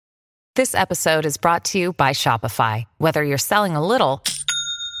This episode is brought to you by Shopify. Whether you're selling a little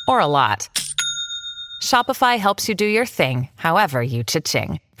or a lot, Shopify helps you do your thing, however you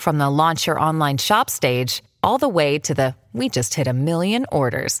cha-ching. From the launch your online shop stage, all the way to the we just hit 1 million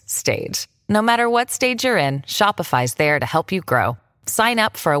orders stage. No matter what stage you're in, Shopify's there to help you grow. Sign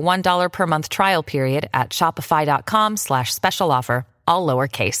up for a $1 per month trial period at shopify.com/special offer, all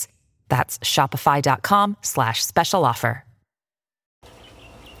lowercase. That's shopify.com/special offer.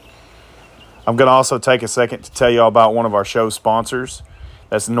 I'm going to also take a second to tell you all about one of our show sponsors.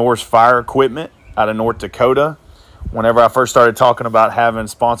 That's Norse Fire Equipment out of North Dakota. Whenever I first started talking about having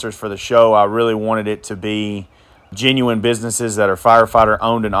sponsors for the show, I really wanted it to be genuine businesses that are firefighter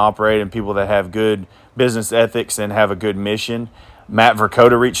owned and operated and people that have good business ethics and have a good mission. Matt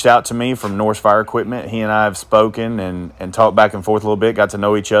Vercoda reached out to me from Norse Fire Equipment. He and I have spoken and talked back and forth a little bit, got to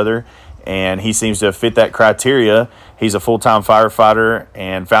know each other, and he seems to fit that criteria. He's a full-time firefighter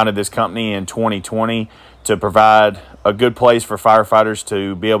and founded this company in 2020 to provide a good place for firefighters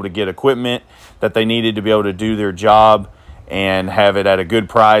to be able to get equipment that they needed to be able to do their job and have it at a good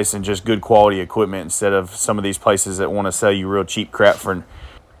price and just good quality equipment instead of some of these places that want to sell you real cheap crap. For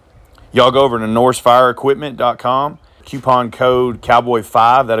y'all, go over to norsefireequipment.com, coupon code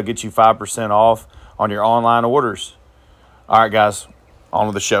Cowboy5. That'll get you 5% off on your online orders. All right, guys, on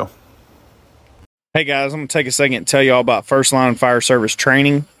with the show. Hey guys, I'm going to take a second and tell you all about First Line Fire Service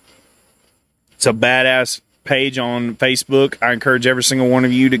Training. It's a badass page on Facebook. I encourage every single one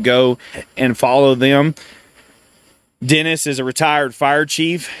of you to go and follow them. Dennis is a retired fire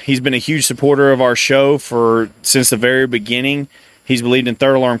chief. He's been a huge supporter of our show since the very beginning. He's believed in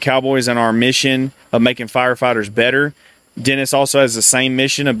Third Alarm Cowboys and our mission of making firefighters better. Dennis also has the same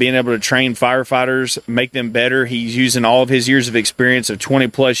mission of being able to train firefighters, make them better. He's using all of his years of experience of 20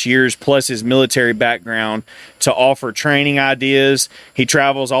 plus years, plus his military background, to offer training ideas. He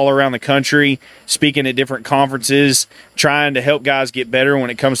travels all around the country, speaking at different conferences, trying to help guys get better when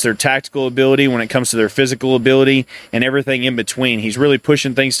it comes to their tactical ability, when it comes to their physical ability, and everything in between. He's really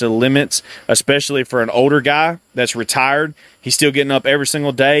pushing things to the limits, especially for an older guy that's retired. He's still getting up every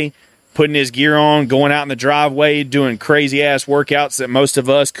single day, putting his gear on, going out in the driveway, doing crazy-ass workouts that most of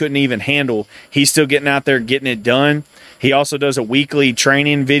us couldn't even handle. He's still getting out there, getting it done. He also does a weekly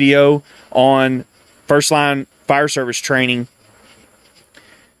training video on First Line Fire Service Training,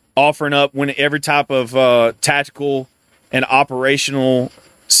 offering up every type of tactical and operational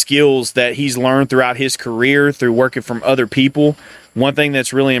skills that he's learned throughout his career through working from other people. One thing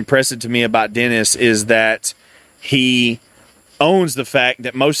that's really impressive to me about Dennis is that he owns the fact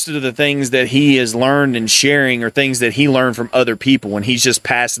that most of the things that he has learned and sharing are things that he learned from other people, and he's just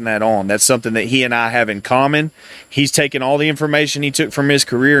passing that on. That's something that he and I have in common. He's taken all the information he took from his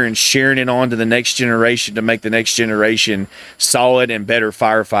career and sharing it on to the next generation to make the next generation solid and better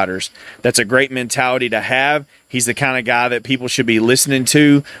firefighters. That's a great mentality to have. He's the kind of guy that people should be listening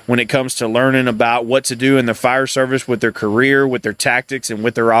to when it comes to learning about what to do in the fire service with their career, with their tactics, and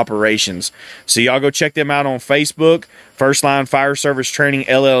with their operations. So y'all go check them out on Facebook, First Line Fire Service Training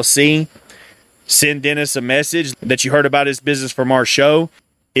LLC. Send Dennis a message that you heard about his business from our show.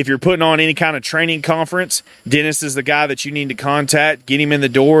 If you're putting on any kind of training conference, Dennis is the guy that you need to contact. Get him in the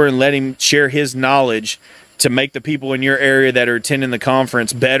door and let him share his knowledge to make the people in your area that are attending the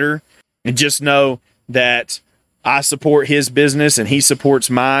conference better. And just know that I support his business and he supports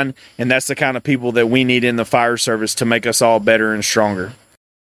mine, and that's the kind of people that we need in the fire service to make us all better and stronger.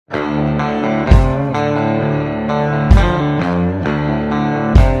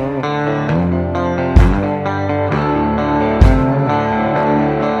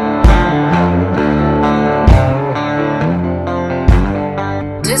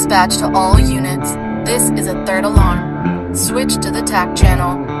 Dispatch to all units. This is a third alarm. Switch to the TAC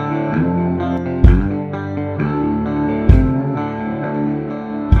channel.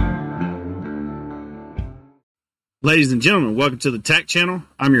 Ladies and gentlemen, welcome to the TAC channel.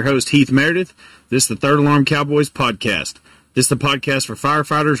 I'm your host, Heath Meredith. This is the Third Alarm Cowboys podcast. This is the podcast for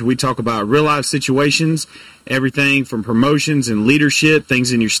firefighters. We talk about real-life situations, everything from promotions and leadership,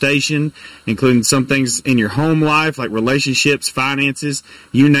 things in your station, including some things in your home life, like relationships, finances,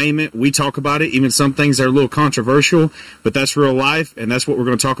 you name it. We talk about it, even some things that are a little controversial, but that's real life, and that's what we're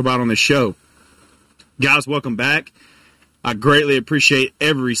going to talk about on this show. Guys, welcome back. I greatly appreciate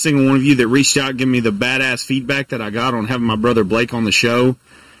every single one of you that reached out and gave me the badass feedback that I got on having my brother Blake on the show.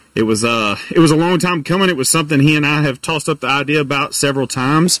 It was a long time coming. It was something he and I have tossed up the idea about several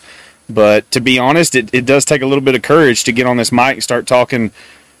times. But to be honest, it does take a little bit of courage to get on this mic and start talking,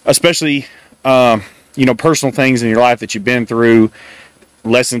 especially personal things in your life that you've been through.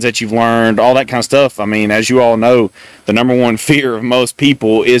 lessons that you've learned, all that kind of stuff. I mean, as you all know, the number one fear of most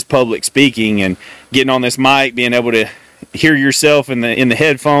people is public speaking, and getting on this mic, being able to hear yourself in the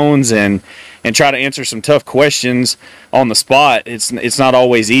headphones and try to answer some tough questions on the spot. It's not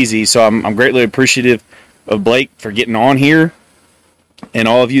always easy. So I'm greatly appreciative of Blake for getting on here, and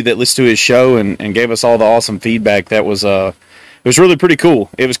all of you that listened to his show and gave us all the awesome feedback. That was it was really pretty cool.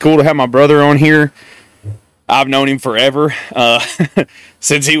 It was cool to have my brother on here. I've known him forever,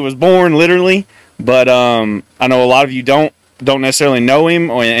 since he was born, literally. But I know a lot of you don't necessarily know him,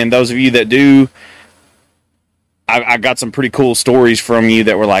 and those of you that do, I got some pretty cool stories from you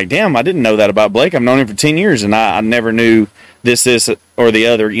that were like, damn, I didn't know that about Blake. I've known him for 10 years, and I never knew this, or the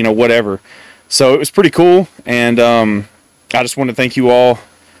other, whatever. So it was pretty cool, and I just want to thank you all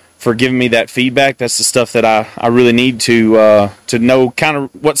for giving me that feedback. That's the stuff that I really need to know kind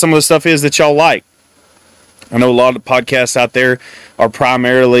of what some of the stuff is that y'all like. I know a lot of podcasts out there are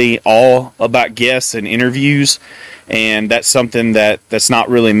primarily all about guests and interviews, and that's something that's not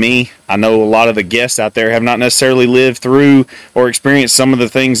really me. I know a lot of the guests out there have not necessarily lived through or experienced some of the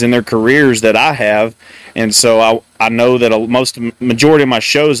things in their careers that I have, and so I know that majority of my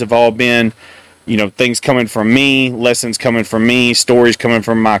shows have all been, things coming from me, lessons coming from me, stories coming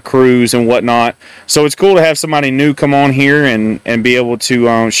from my crews and whatnot. So it's cool to have somebody new come on here and be able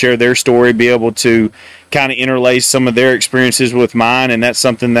to share their story, be able to kind of interlace some of their experiences with mine, and that's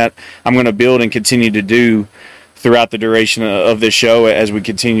something that I'm going to build and continue to do throughout the duration of this show as we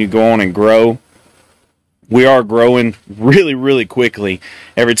continue to go on and grow. We are growing really, really quickly.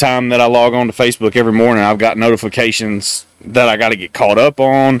 Every time that I log on to Facebook every morning, I've got notifications that I got to get caught up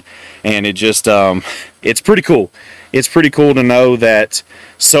on, and it just it's pretty cool. It's pretty cool to know that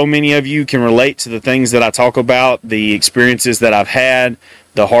so many of you can relate to the things that I talk about, the experiences that I've had,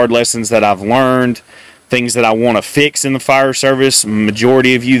 the hard lessons that I've learned, things that I want to fix in the fire service.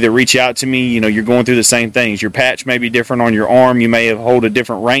 Majority of you that reach out to me, you're going through the same things. Your patch may be different on your arm. You may hold a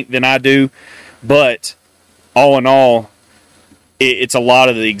different rank than I do, but all in all, it's a lot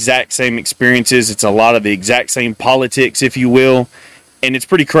of the exact same experiences. It's a lot of the exact same politics, if you will. And it's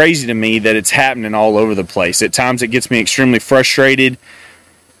pretty crazy to me that it's happening all over the place. At times it gets me extremely frustrated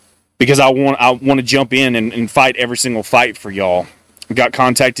because I want to jump in and fight every single fight for y'all. I got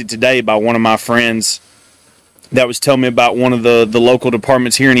contacted today by one of my friends that was telling me about one of the local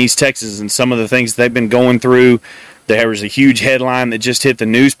departments here in East Texas and some of the things they've been going through. There was a huge headline that just hit the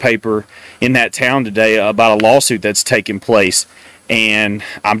newspaper in that town today about a lawsuit that's taking place. And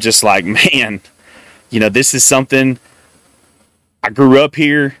I'm just like, man, this is something. I grew up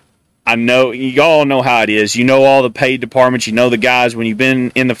here. I know, you all know how it is. You know all the paid departments. You know the guys. When you've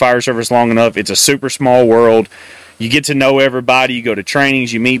been in the fire service long enough, it's a super small world. You get to know everybody. You go to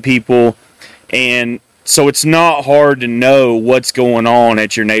trainings. You meet people. And so it's not hard to know what's going on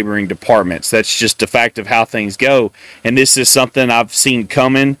at your neighboring departments. That's just a fact of how things go. And this is something I've seen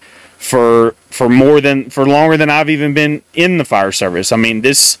coming for longer than I've even been in the fire service. I mean,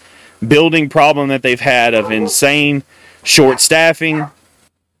 this building problem that they've had of insane short staffing,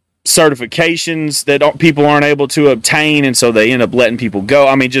 certifications that people aren't able to obtain, and so they end up letting people go.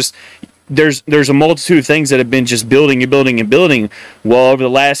 I mean, just there's a multitude of things that have been just building and building and building. Well, over the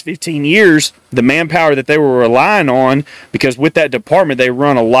last 15 years, the manpower that they were relying on, because with that department, they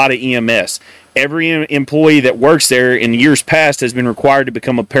run a lot of EMS. Every employee that works there in years past has been required to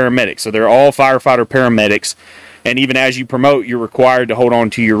become a paramedic. So they're all firefighter paramedics. And even as you promote, you're required to hold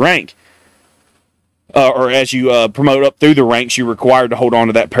on to your rank. Or as you promote up through the ranks, you're required to hold on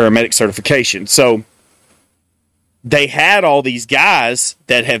to that paramedic certification. So they had all these guys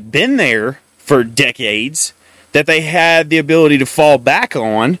that have been there for decades that they had the ability to fall back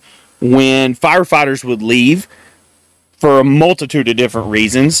on when firefighters would leave for a multitude of different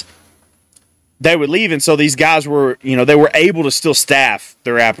reasons. They would leave, and so these guys were, they were able to still staff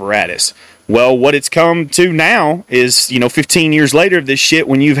their apparatus. Well, what it's come to now is, 15 years later of this shit,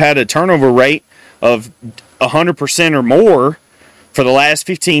 when you've had a turnover rate of 100% or more for the last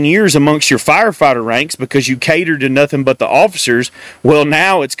 15 years amongst your firefighter ranks because you cater to nothing but the officers, well,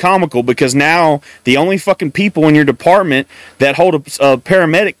 now it's comical because now the only fucking people in your department that hold a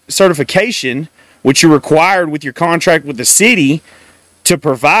paramedic certification, which you're required with your contract with the city to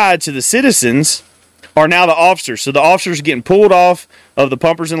provide to the citizens, are now the officers. So the officers are getting pulled off of the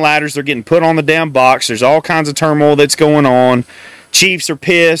pumpers and ladders. They're getting put on the damn box. There's all kinds of turmoil that's going on. Chiefs are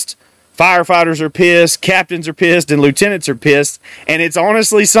pissed. Firefighters are pissed. Captains are pissed. And lieutenants are pissed. And it's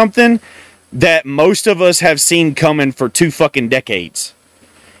honestly something that most of us have seen coming for 2 fucking decades.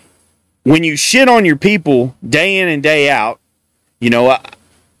 When you shit on your people day in and day out,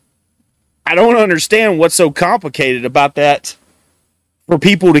 I don't understand what's so complicated about that for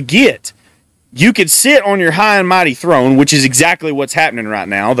people to get. You could sit on your high and mighty throne, which is exactly what's happening right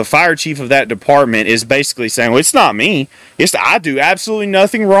now. The fire chief of that department is basically saying, well, it's not me. I do absolutely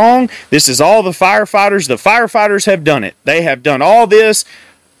nothing wrong. This is all the firefighters. The firefighters have done it. They have done all this.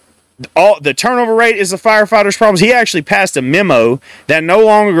 All the turnover rate is the firefighters' problems. He actually passed a memo that no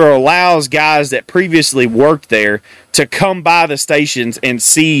longer allows guys that previously worked there to come by the stations and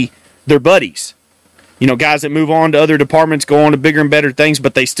see their buddies. You know, guys that move on to other departments, go on to bigger and better things,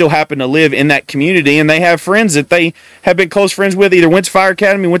 but they still happen to live in that community, and they have friends that they have been close friends with, either went to fire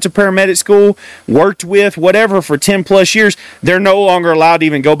academy, went to paramedic school, worked with, whatever, for 10 plus years. They're no longer allowed to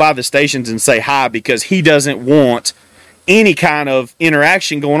even go by the stations and say hi because he doesn't want any kind of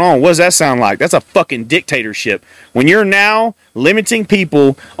interaction going on. What does that sound like? That's a fucking dictatorship. When you're now limiting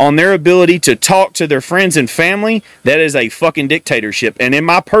people on their ability to talk to their friends and family, that is a fucking dictatorship. And in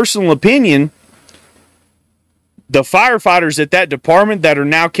my personal opinion, the firefighters at that department that are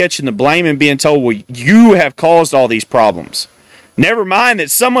now catching the blame and being told, well, you have caused all these problems. Never mind that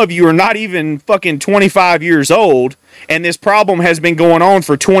some of you are not even fucking 25 years old, and this problem has been going on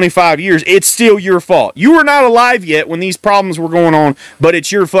for 25 years. It's still your fault. You were not alive yet when these problems were going on, but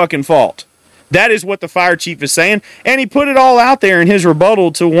it's your fucking fault. That is what the fire chief is saying, and he put it all out there in his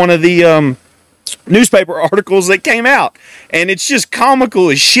rebuttal to one of the newspaper articles that came out. And it's just comical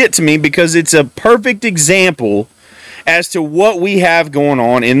as shit to me because it's a perfect example as to what we have going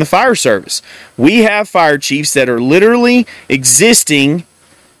on in the fire service. We have fire chiefs that are literally existing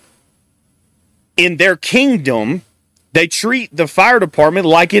in their kingdom. They treat the fire department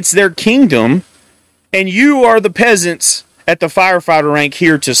like it's their kingdom, and you are the peasants at the firefighter rank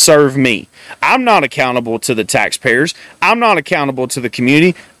here to serve me. I'm not accountable to the taxpayers. I'm not accountable to the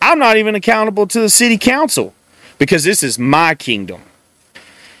community. I'm not even accountable to the city council because this is my kingdom.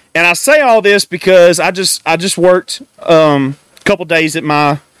 And I say all this because I just worked a couple days at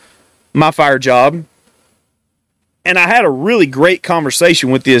my fire job, and I had a really great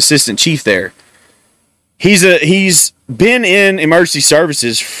conversation with the assistant chief there. He's been in emergency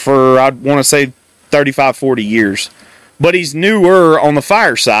services for, I want to say, 35, 40 years, but he's newer on the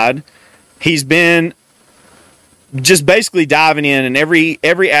fire side. He's been just basically diving in every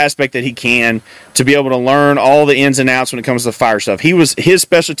aspect that he can to be able to learn all the ins and outs when it comes to fire stuff. His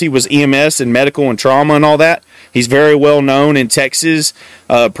specialty was EMS and medical and trauma and all that. He's very well known in Texas,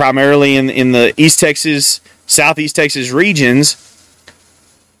 primarily in the East Texas, Southeast Texas regions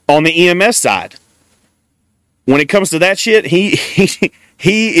on the EMS side. When it comes to that shit, he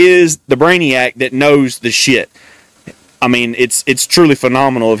is the brainiac that knows the shit. I mean, it's truly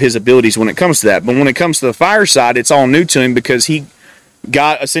phenomenal of his abilities when it comes to that. But when it comes to the fire side, it's all new to him because he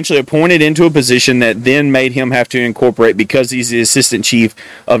got essentially appointed into a position that then made him have to incorporate, because he's the assistant chief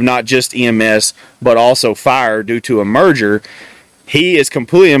of not just EMS, but also fire due to a merger. He is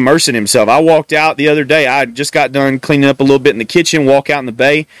completely immersing himself. I walked out the other day. I just got done cleaning up a little bit in the kitchen, walk out in the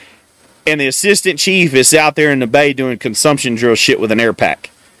bay, and the assistant chief is out there in the bay doing consumption drill shit with an air pack.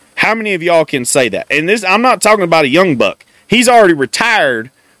 How many of y'all can say that? And this, I'm not talking about a young buck. He's already retired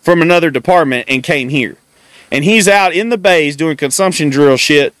from another department and came here. And he's out in the bays doing consumption drill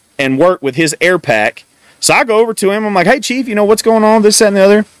shit and work with his air pack. So I go over to him. I'm like, hey, chief, you know what's going on, this, that, and the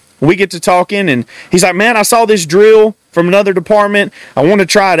other? We get to talking, and he's like, man, I saw this drill from another department. I want to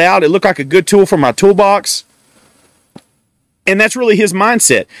try it out. It looked like a good tool for my toolbox. And that's really his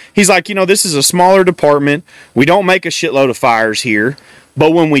mindset. He's like, you know, this is a smaller department. We don't make a shitload of fires here.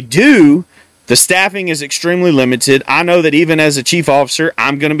 But when we do, the staffing is extremely limited. I know that even as a chief officer,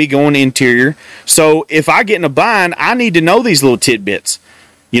 I'm going to be going interior. So if I get in a bind, I need to know these little tidbits.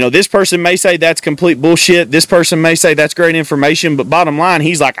 You know, this person may say that's complete bullshit. This person may say that's great information. But bottom line,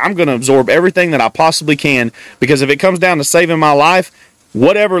 he's like, I'm going to absorb everything that I possibly can, because if it comes down to saving my life,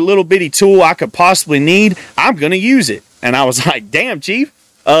 whatever little bitty tool I could possibly need, I'm going to use it. And I was like, damn, chief,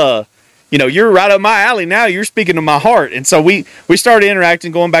 you know, you're right up my alley now. You're speaking to my heart. And so we started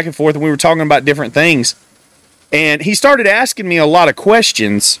interacting, going back and forth, and we were talking about different things. And he started asking me a lot of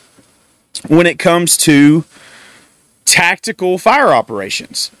questions when it comes to tactical fire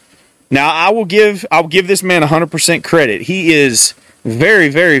operations. Now, I'll give this man 100% credit. He is very,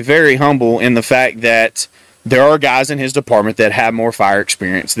 very, very humble in the fact that there are guys in his department that have more fire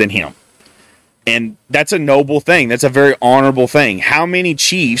experience than him. And that's a noble thing. That's a very honorable thing. How many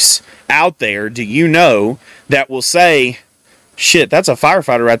chiefs out there do you know that will say, shit, that's a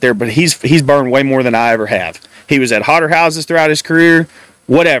firefighter right there, but he's burned way more than I ever have. He was at hotter houses throughout his career,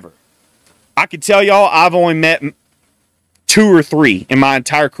 whatever. I could tell y'all I've only met 2 or 3 in my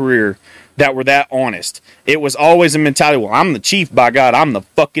entire career that were that honest. It was always a mentality, well, I'm the chief, by God, I'm the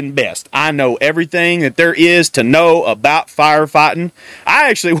fucking best. I know everything that there is to know about firefighting. I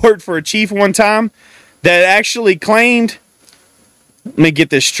actually worked for a chief one time that actually claimed, let me get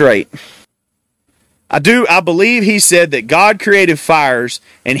this straight. I believe he said that God created fires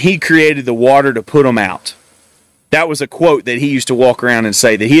and he created the water to put them out. That was a quote that he used to walk around and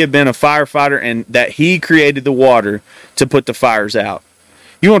say, that he had been a firefighter and that he created the water to put the fires out.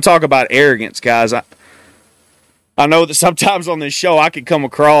 You want to talk about arrogance, guys. I know that sometimes on this show I could come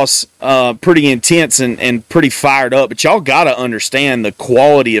across pretty intense and pretty fired up, but y'all got to understand the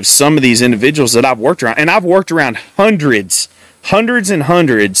quality of some of these individuals that I've worked around. And I've worked around hundreds and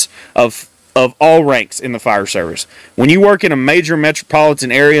hundreds of all ranks in the fire service. When you work in a major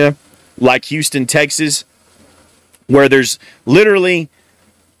metropolitan area like Houston, Texas, where there's literally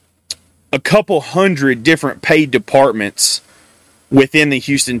a couple hundred different paid departments within the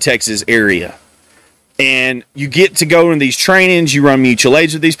Houston, Texas area. And you get to go to these trainings, you run mutual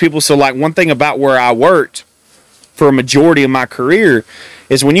aids with these people. So like one thing about where I worked for a majority of my career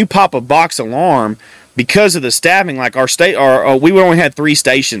is when you pop a box alarm, because of the staffing, like our state, we only had 3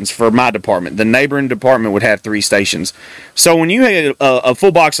 stations for my department. The neighboring department would have 3 stations. So when you had a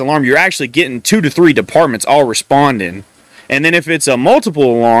full box alarm, you're actually getting 2 to 3 departments all responding. And then if it's a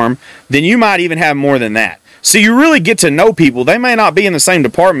multiple alarm, then you might even have more than that. So you really get to know people. They may not be in the same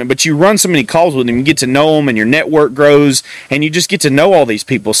department, but you run so many calls with them, you get to know them, and your network grows, and you just get to know all these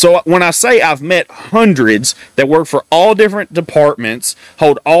people. So when I say I've met hundreds that work for all different departments,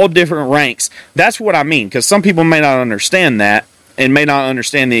 hold all different ranks, that's what I mean, because some people may not understand that and may not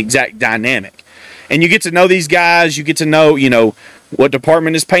understand the exact dynamic. And you get to know these guys, you get to know, what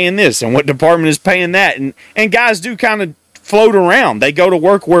department is paying this and what department is paying that. And guys do kind of float around. They go to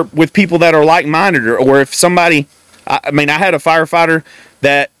work with people that are like-minded, or if somebody, I had a firefighter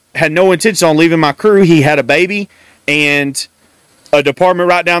that had no intention on leaving my crew. He had a baby, and a department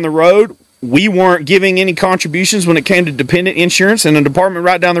right down the road, we weren't giving any contributions when it came to dependent insurance, and a department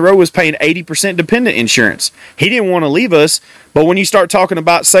right down the road was paying 80% dependent insurance. He didn't want to leave us, but when you start talking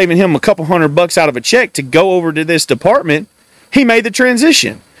about saving him a couple $100 out of a check to go over to this department, he made the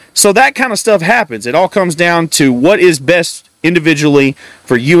transition. So that kind of stuff happens. It all comes down to what is best individually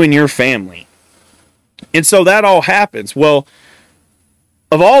for you and your family. And so that all happens. Well,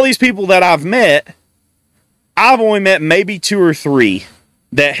 of all these people that I've met, I've only met maybe 2 or 3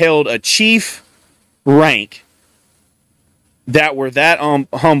 that held a chief rank that were that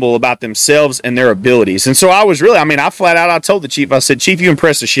humble about themselves and their abilities. And so I was really, I told the chief, I said, Chief, you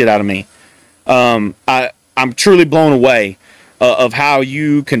impressed the shit out of me. I'm truly blown away of how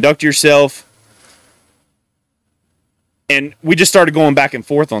you conduct yourself. And we just started going back and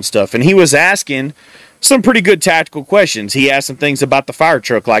forth on stuff. And he was asking some pretty good tactical questions. He asked some things about the fire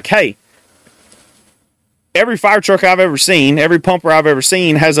truck, like, hey, every fire truck I've ever seen, every pumper I've ever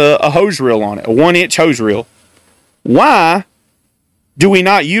seen has a hose reel on it, a 1-inch hose reel. Why do we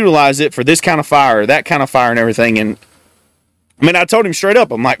not utilize it for this kind of fire, or that kind of fire and everything? And I told him straight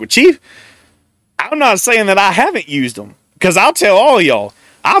up, I'm like, well, Chief, I'm not saying that I haven't used them. Because I'll tell all of y'all,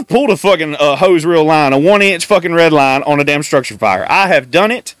 I've pulled a fucking hose reel line, a 1-inch fucking red line on a damn structure fire. I have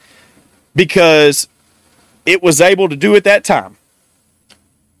done it because it was able to do it that time.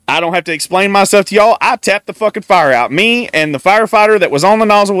 I don't have to explain myself to y'all. I tapped the fucking fire out. Me and the firefighter that was on the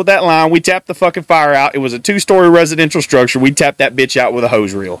nozzle with that line, we tapped the fucking fire out. It was a 2-story residential structure. We tapped that bitch out with a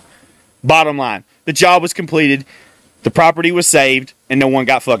hose reel. Bottom line, the job was completed, the property was saved, and no one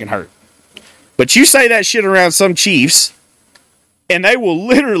got fucking hurt. But you say that shit around some chiefs, and they will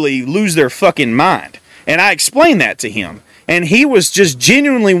literally lose their fucking mind. And I explained that to him. And he was just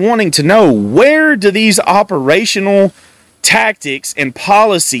genuinely wanting to know, where do these operational tactics and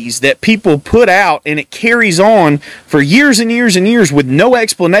policies that people put out, and it carries on for years and years and years with no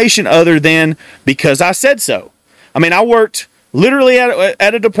explanation other than because I said so. I worked literally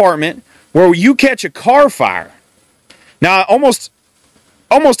at a department where you catch a car fire. Now, almost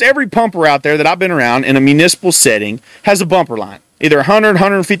every pumper out there that I've been around in a municipal setting has a bumper line. Either 100,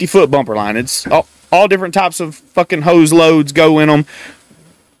 150-foot bumper line. It's all different types of fucking hose loads go in them.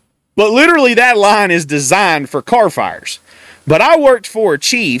 But literally that line is designed for car fires. But I worked for a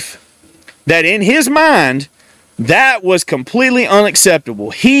chief that in his mind, that was completely unacceptable.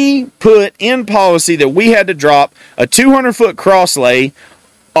 He put in policy that we had to drop a 200-foot crosslay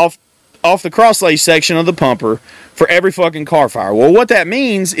off the crosslay section of the pumper for every fucking car fire. Well, what that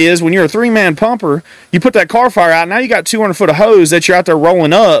means is when you're a 3-man pumper, you put that car fire out, now you got 200 foot of hose that you're out there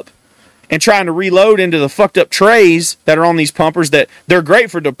rolling up, and trying to reload into the fucked up trays that are on these pumpers that they're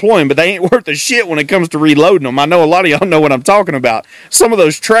great for deploying, but they ain't worth a shit when it comes to reloading them. I know a lot of y'all know what I'm talking about. Some of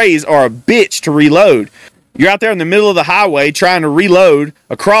those trays are a bitch to reload. You're out there in the middle of the highway trying to reload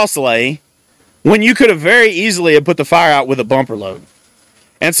a cross lay when you could have very easily have put the fire out with a bumper load.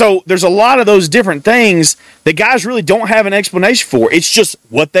 And so there's a lot of those different things that guys really don't have an explanation for. It's just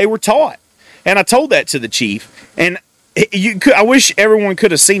what they were taught. And I told that to the chief. And I wish everyone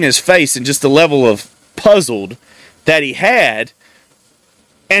could have seen his face and just the level of puzzled that he had.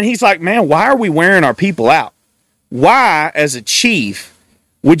 And he's like, man, why are we wearing our people out? Why, as a chief,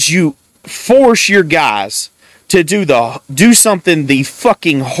 would you force your guys to do something the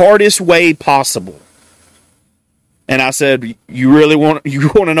fucking hardest way possible? And I said, you want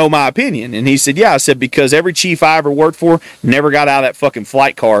to know my opinion? And he said, yeah. I said, because every chief I ever worked for never got out of that fucking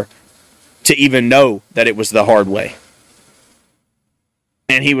flight car to even know that it was the hard way.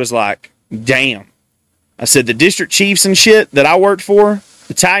 And he was like, damn. I said, the district chiefs and shit that I worked for,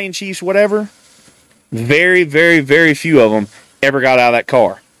 battalion chiefs, whatever, very, very, very few of them ever got out of that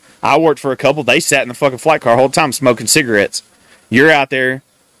car. I worked for a couple. They sat in the fucking flight car the whole time smoking cigarettes. You're out there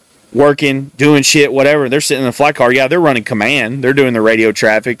working, doing shit, whatever. They're sitting in the flight car. Yeah, they're running command. They're doing the radio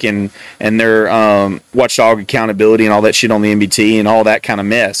traffic and their watchdog accountability and all that shit on the MBT and all that kind of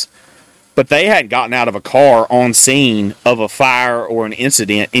mess. But they hadn't gotten out of a car on scene of a fire or an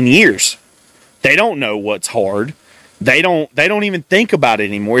incident in years. They don't know what's hard. They don't even think about it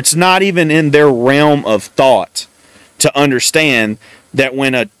anymore. It's not even in their realm of thought to understand that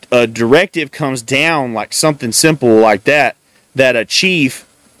when a directive comes down like something simple like that a chief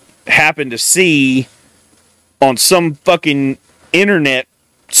happened to see on some fucking internet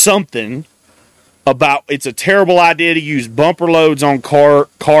something about it's a terrible idea to use bumper loads on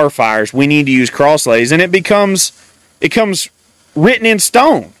car fires. We need to use crosslays, and it becomes written in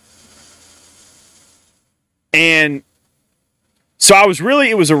stone. And so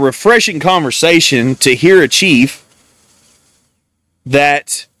it was a refreshing conversation to hear a chief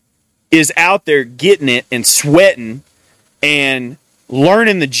that is out there getting it and sweating and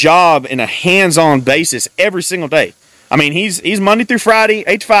learning the job in a hands-on basis every single day. I mean, he's Monday through Friday,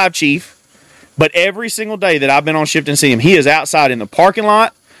 8 to 5 chief, but every single day that I've been on shift and seen him, he is outside in the parking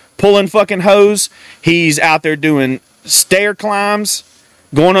lot pulling fucking hose. He's out there doing stair climbs,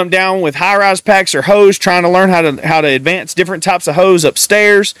 going up and down with high-rise packs or hose, trying to learn how to advance different types of hose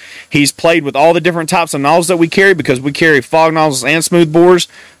upstairs. He's played with all the different types of nozzles that we carry because we carry fog nozzles and smooth bores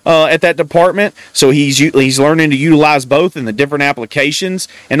at that department. So he's learning to utilize both in the different applications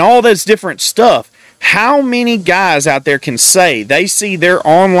and all this different stuff. How many guys out there can say they see their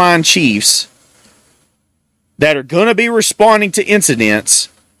online chiefs that are going to be responding to incidents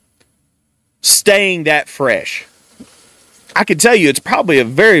staying that fresh? I can tell you it's probably a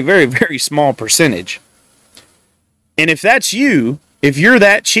very, very, very small percentage. And if that's you, if you're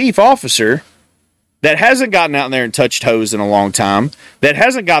that chief officer that hasn't gotten out there and touched hose in a long time, that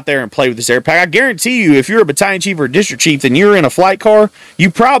hasn't got there and played with this air pack, I guarantee you if you're a battalion chief or a district chief and you're in a flight car, you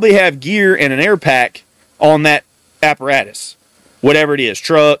probably have gear and an air pack on that apparatus. Whatever it is,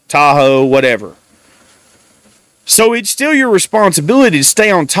 truck, Tahoe, whatever. So it's still your responsibility to stay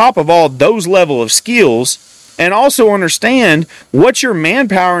on top of all those level of skills and also understand what your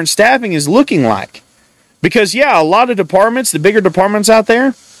manpower and staffing is looking like. Because, yeah, a lot of departments, the bigger departments out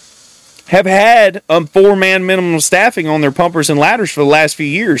there, have had 4-man minimum staffing on their pumpers and ladders for the last few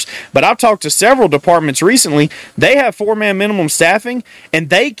years. But I've talked to several departments recently. They have 4-man minimum staffing, and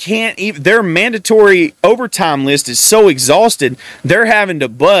they can't even, their mandatory overtime list is so exhausted, they're having to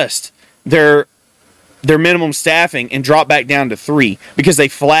bust their minimum staffing and drop back down to 3 because they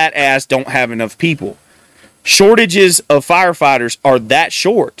flat ass don't have enough people. Shortages of firefighters are that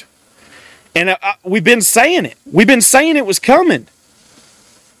short. And we've been saying it. We've been saying it was coming.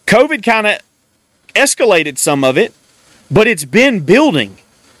 COVID kind of escalated some of it, but it's been building.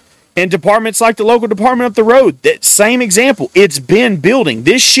 And departments like the local department up the road, that same example, it's been building.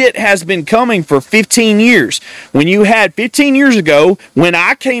 This shit has been coming for 15 years. When you had 15 years ago, when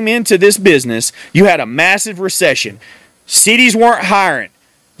I came into this business, you had a massive recession. Cities weren't hiring.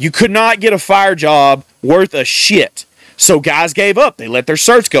 You could not get a fire job worth a shit. So guys gave up. They let their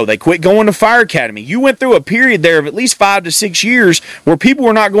certs go. They quit going to fire academy. You went through a period there of at least 5 to 6 years where people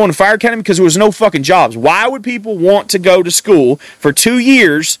were not going to fire academy because there was no fucking jobs. Why would people want to go to school for 2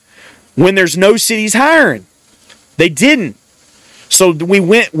 years when there's no cities hiring? They didn't. So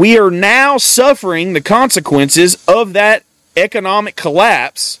we are now suffering the consequences of that economic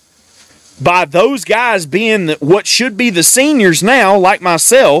collapse by those guys being what should be the seniors now, like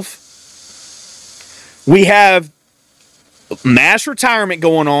myself. We have mass retirement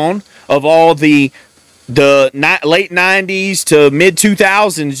going on of all the late 90s to mid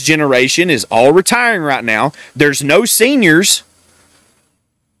 2000s generation is all retiring right now. There's no seniors.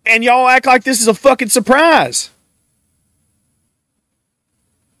 And y'all act like this is a fucking surprise.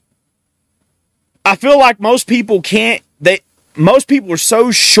 I feel like most people are so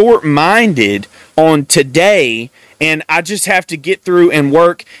short-minded on today, and I just have to get through and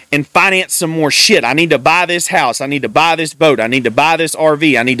work and finance some more shit. I need to buy this house. I need to buy this boat. I need to buy this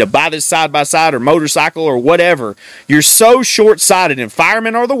RV. I need to buy this side-by-side or motorcycle or whatever. You're so short-sighted, and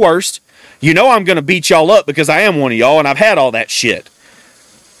firemen are the worst. You know I'm going to beat y'all up because I am one of y'all, and I've had all that shit.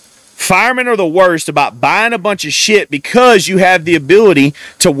 Firemen are the worst about buying a bunch of shit because you have the ability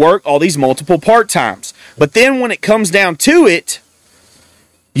to work all these multiple part-times. But then when it comes down to it,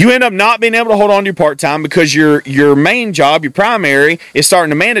 you end up not being able to hold on to your part-time because your main job, your primary, is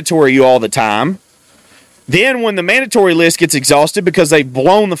starting to mandatory you all the time. Then when the mandatory list gets exhausted because they've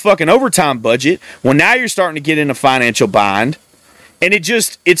blown the fucking overtime budget, well, now you're starting to get in a financial bind. And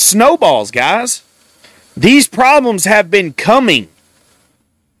it snowballs, guys. These problems have been coming.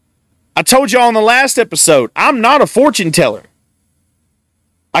 I told y'all in the last episode, I'm not a fortune teller.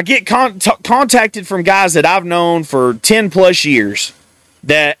 I get contacted from guys that I've known for 10 plus years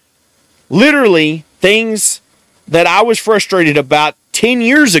that literally things that I was frustrated about 10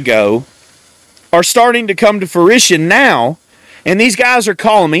 years ago are starting to come to fruition now. And these guys are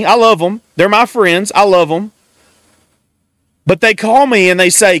calling me. I love them. They're my friends. I love them. But they call me and they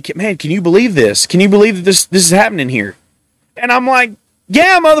say, man, can you believe this? Can you believe that this is happening here? And I'm like,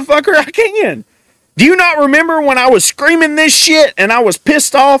 yeah, motherfucker, I can. Do you not remember when I was screaming this shit and I was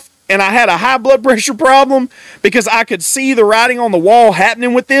pissed off and I had a high blood pressure problem because I could see the writing on the wall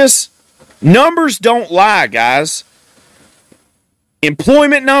happening with this? Numbers don't lie, guys.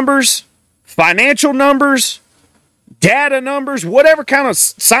 Employment numbers, financial numbers, data numbers, whatever kind of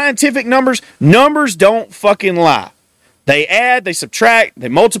scientific numbers don't fucking lie. They add, they subtract, they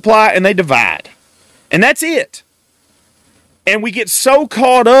multiply, and they divide. And that's it. And we get so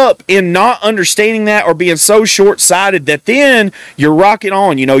caught up in not understanding that or being so short-sighted that then you're rocking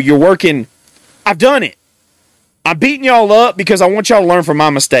on. You know, you're working. I've done it. I'm beating y'all up because I want y'all to learn from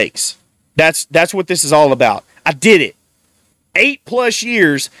my mistakes. That's what this is all about. I did it. 8+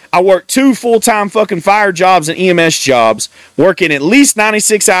 years, I worked 2 full-time fucking fire jobs and EMS jobs, working at least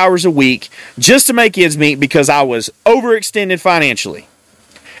 96 hours a week just to make ends meet because I was overextended financially.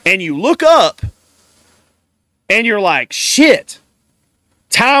 And you look up, and you're like, shit,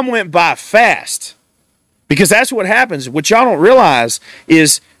 time went by fast. Because that's what happens. What y'all don't realize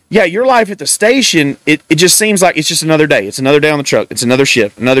is, yeah, your life at the station, it just seems like it's just another day. It's another day on the truck. It's another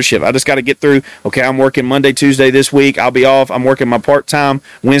shift. I just got to get through. Okay, I'm working Monday, Tuesday this week. I'll be off. I'm working my part-time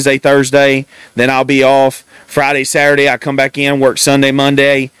Wednesday, Thursday. Then I'll be off Friday, Saturday. I come back in, work Sunday,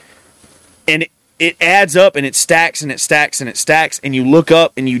 Monday. And it adds up and it stacks and it stacks and it stacks, and you look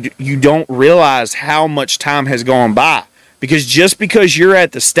up and you don't realize how much time has gone by. Because just because you're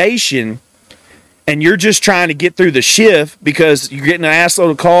at the station and you're just trying to get through the shift because you're getting an assload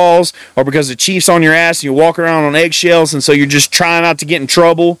of calls or because the chief's on your ass and you walk around on eggshells and so you're just trying not to get in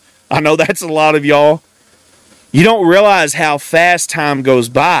trouble. I know that's a lot of y'all. You don't realize how fast time goes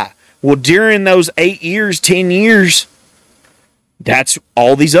by. Well, during those 8 years, 10 years, that's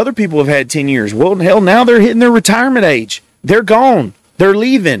all these other people have had 10 years. Well, hell, now they're hitting their retirement age. They're gone. They're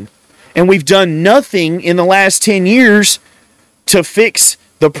leaving. And we've done nothing in the last 10 years to fix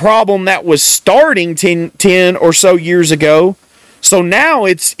the problem that was starting 10 or so years ago. So now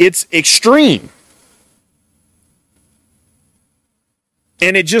it's extreme.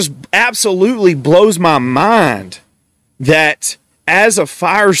 And it just absolutely blows my mind that as a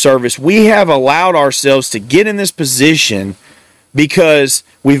fire service, we have allowed ourselves to get in this position because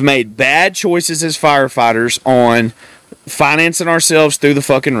we've made bad choices as firefighters on financing ourselves through the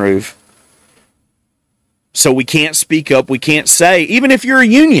fucking roof. So we can't speak up. We can't say, even if you're a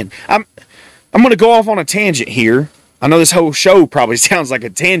union. I'm going to go off on a tangent here. I know this whole show probably sounds like a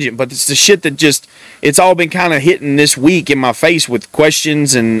tangent, but it's the shit that just, it's all been kind of hitting this week in my face with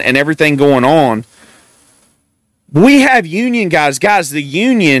questions and everything going on. We have union guys. Guys, the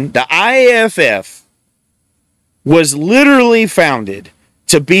union, the IAFF, was literally founded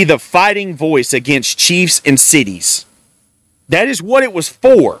to be the fighting voice against chiefs and cities. That is what it was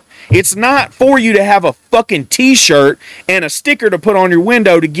for. It's not for you to have a fucking t-shirt and a sticker to put on your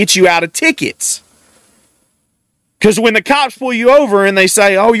window to get you out of tickets. Because when the cops pull you over and they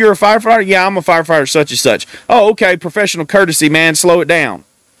say, oh, you're a firefighter? Yeah, I'm a firefighter such and such. Oh, okay, professional courtesy, man, slow it down.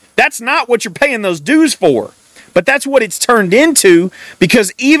 That's not what you're paying those dues for. But that's what it's turned into,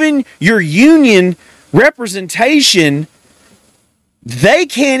 because even your union representation They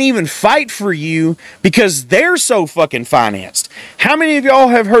can't even fight for you because they're so fucking financed. How many of y'all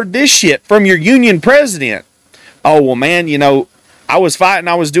have heard this shit from your union president? Oh, well, man, you know, I was fighting,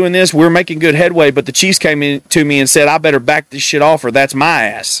 I was doing this, we were making good headway, but the Chiefs came in to me and said, I better back this shit off or that's my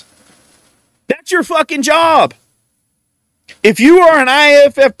ass. That's your fucking job. If you are an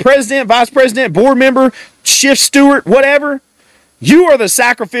IAFF president, vice president, board member, shift steward, whatever, you are the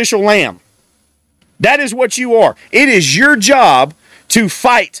sacrificial lamb. That is what you are. It is your job to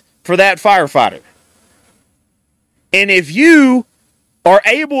fight for that firefighter. And if you are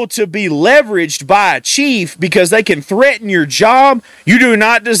able to be leveraged by a chief because they can threaten your job, you do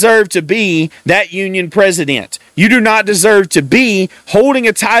not deserve to be that union president. You do not deserve to be holding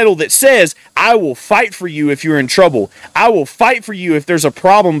a title that says, I will fight for you if you're in trouble. I will fight for you if there's a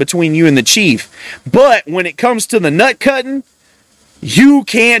problem between you and the chief. But when it comes to the nut cutting, you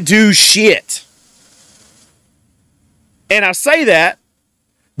can't do shit. And I say that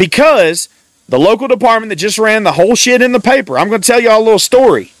because the local department that just ran the whole shit in the paper, I'm going to tell y'all a little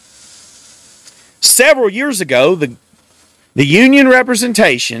story. Several years ago, the union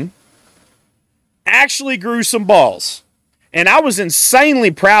representation actually grew some balls. And I was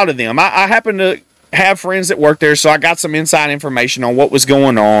insanely proud of them. I happen to have friends that work there, so I got some inside information on what was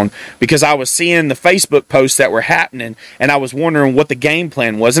going on because I was seeing the Facebook posts that were happening, and I was wondering what the game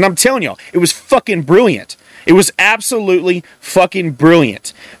plan was. And I'm telling y'all, it was fucking brilliant. It was absolutely fucking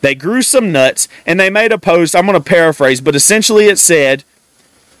brilliant. They grew some nuts, and they made a post, I'm going to paraphrase, but essentially it said,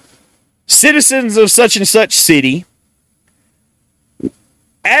 citizens of such and such city,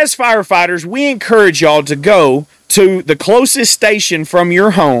 as firefighters, we encourage y'all to go to the closest station from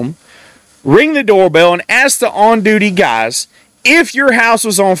your home, ring the doorbell, and ask the on-duty guys, if your house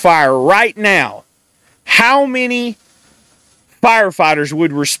was on fire right now, how many firefighters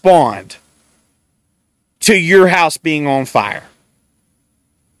would respond to your house being on fire?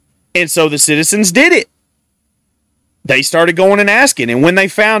 And so the citizens did it. They started going and asking. And when they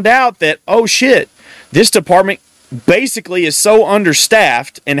found out that, oh shit, this department basically is so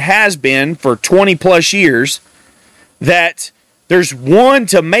understaffed and has been for 20 plus years that there's 1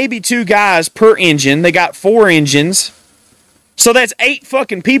 to maybe 2 guys per engine. They got 4 engines. So that's 8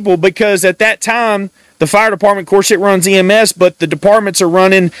 fucking people because at that time, the fire department, of course, it runs EMS, but the departments are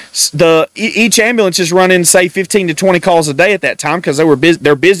running, each ambulance is running, say, 15 to 20 calls a day at that time because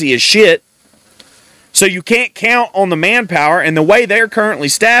they're busy as shit. So you can't count on the manpower, and the way they're currently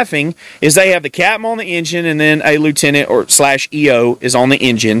staffing is they have the captain on the engine and then a lieutenant or / EO is on the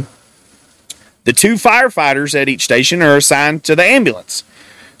engine. The 2 firefighters at each station are assigned to the ambulance.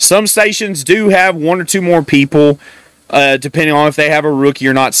 Some stations do have 1 or 2 more people, depending on if they have a rookie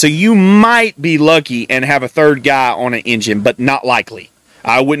or not. So you might be lucky and have a 3rd guy on an engine, but not likely.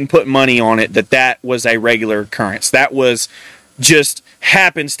 I wouldn't put money on it that was a regular occurrence. That was just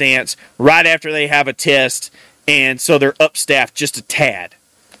happenstance right after they have a test, and so they're upstaffed just a tad.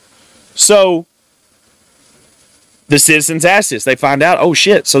 So the citizens ask this. They find out, oh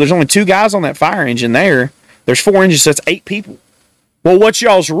shit, so there's only 2 guys on that fire engine there. There's 4 engines, so that's 8 people. Well, what's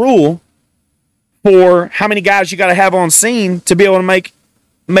y'all's rule for how many guys you got to have on scene to be able to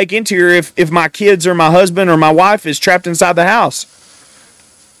make interior if my kids or my husband or my wife is trapped inside the house?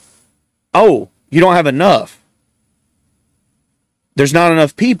 Oh, you don't have enough. There's not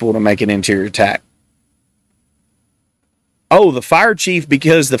enough people to make an interior attack. Oh, the fire chief,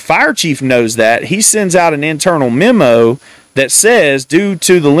 because the fire chief knows that, he sends out an internal memo that says, due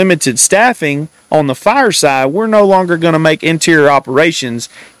to the limited staffing on the fire side, we're no longer going to make interior operations,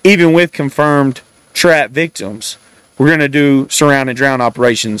 even with confirmed trap victims. We're going to do surround and drown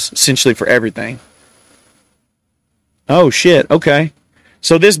operations, essentially for everything. Oh, shit, okay.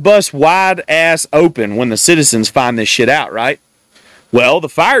 So this busts wide ass open when the citizens find this shit out, right? Well, the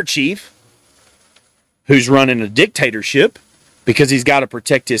fire chief, who's running a dictatorship because he's got to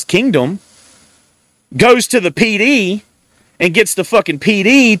protect his kingdom, goes to the PD and gets the fucking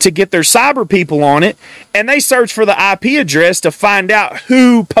PD to get their cyber people on it, and they search for the IP address to find out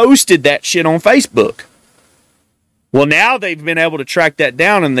who posted that shit on Facebook. Well, now they've been able to track that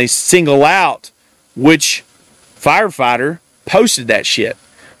down, and they single out which firefighter posted that shit.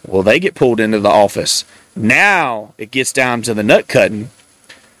 Well, they get pulled into the office. Now it gets down to the nut cutting.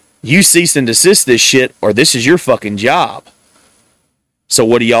 You cease and desist this shit, or this is your fucking job. So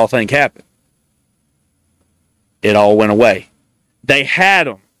what do y'all think happened? It all went away. They had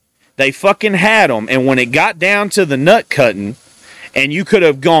them. They fucking had them. And when it got down to the nut cutting, and you could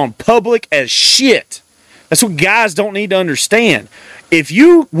have gone public as shit. That's what guys don't need to understand. If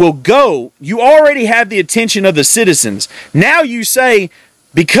you will go, you already have the attention of the citizens. Now you say,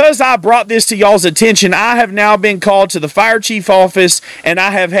 Because I brought this to y'all's attention, I have now been called to the fire chief office and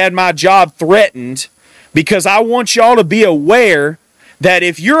I have had my job threatened because I want y'all to be aware that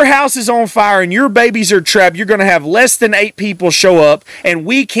if your house is on fire and your babies are trapped, you're going to have less than 8 people show up and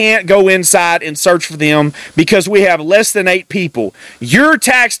we can't go inside and search for them because we have less than 8 people. Your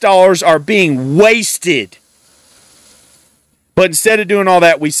tax dollars are being wasted. But instead of doing all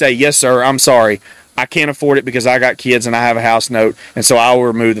that, we say, yes, sir, I'm sorry. I can't afford it because I got kids and I have a house note, and so I will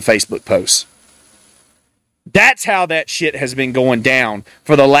remove the Facebook posts. That's how that shit has been going down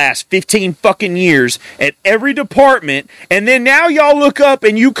for the last 15 fucking years at every department. And then now y'all look up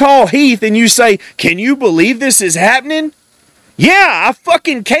and you call Heath and you say, can you believe this is happening? Yeah, I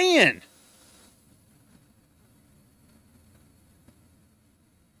fucking can.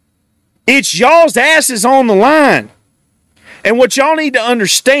 It's y'all's asses on the line. And what y'all need to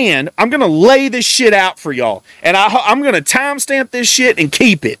understand, I'm going to lay this shit out for y'all. And I'm going to timestamp this shit and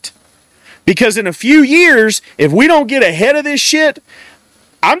keep it. Because in a few years, if we don't get ahead of this shit,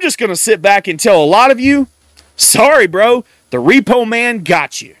 I'm just going to sit back and tell a lot of you, sorry, bro, the repo man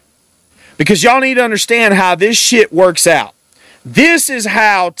got you. Because y'all need to understand how this shit works out. This is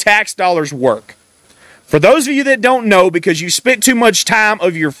how tax dollars work. For those of you that don't know, because you spent too much time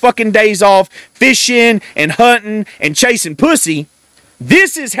of your fucking days off fishing and hunting and chasing pussy,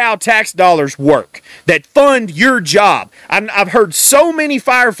 this is how tax dollars work that fund your job. I've heard so many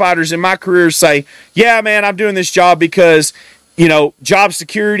firefighters in my career say, yeah, man, I'm doing this job because, job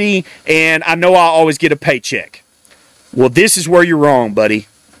security and I know I'll always get a paycheck. Well, this is where you're wrong, buddy.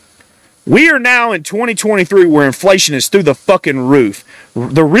 We are now in 2023 where inflation is through the fucking roof.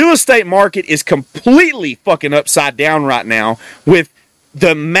 The real estate market is completely fucking upside down right now with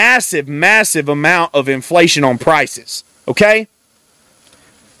the massive, massive amount of inflation on prices. Okay?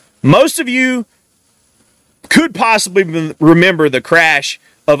 Most of you could possibly remember the crash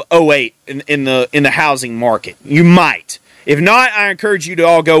of 2008 in the housing market. You might. If not, I encourage you to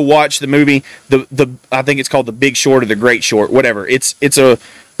all go watch the movie. I think it's called The Big Short or The Great Short, whatever. It's a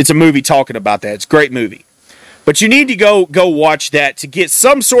movie talking about that. It's a great movie. But you need to go watch that to get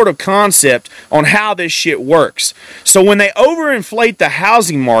some sort of concept on how this shit works. So when they overinflate the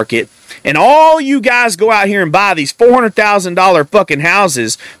housing market and all you guys go out here and buy these $400,000 fucking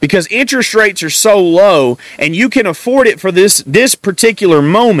houses because interest rates are so low and you can afford it for this particular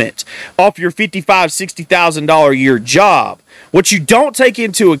moment off your $55,000, $60,000 a year job, what you don't take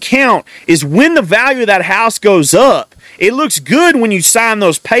into account is when the value of that house goes up. It looks good when you sign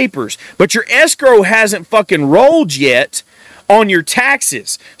those papers, but your escrow hasn't fucking rolled yet on your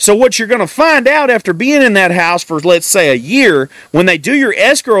taxes. So what you're going to find out after being in that house for, let's say, a year, when they do your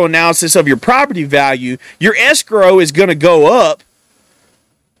escrow analysis of your property value, your escrow is going to go up.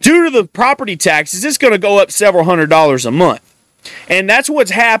 Due to the property taxes, it's going to go up several $100s a month. And that's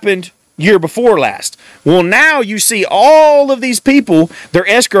what's happened year before last. Well, now you see all of these people, their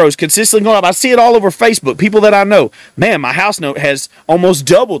escrows consistently going up. I see it all over Facebook. People that I know. Man, my house note has almost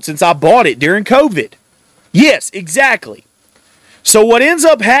doubled since I bought it during COVID. Yes, exactly. So what ends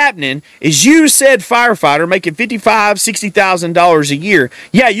up happening is you said firefighter making $55,000, $60,000 a year.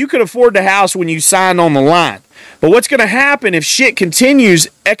 Yeah, you could afford the house when you sign on the line. But what's going to happen if shit continues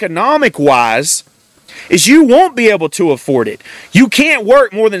economic-wise is you won't be able to afford it. You can't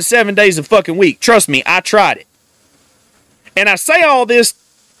work more than 7 days a fucking week. Trust me, I tried it. And I say all this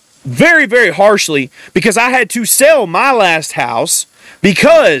very, very harshly because I had to sell my last house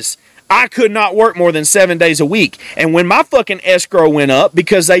because I could not work more than 7 days a week. And when my fucking escrow went up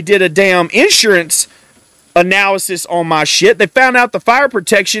because they did a damn insurance analysis on my shit, they found out the fire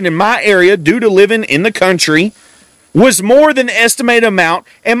protection in my area due to living in the country was more than the estimated amount,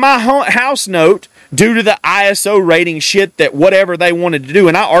 and my house note due to the ISO rating shit that whatever they wanted to do,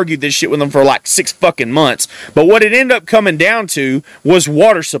 and I argued this shit with them for like 6 fucking months, but what it ended up coming down to was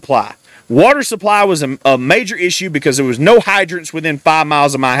water supply. Water supply was a major issue because there was no hydrants within 5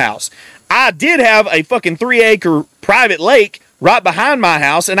 miles of my house. I did have a fucking 3-acre private lake right behind my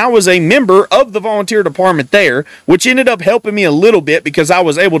house, and I was a member of the volunteer department there, which ended up helping me a little bit because I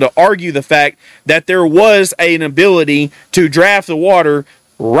was able to argue the fact that there was an ability to draft the water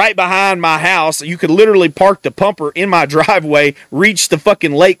right behind my house. You could literally park the pumper in my driveway, reach the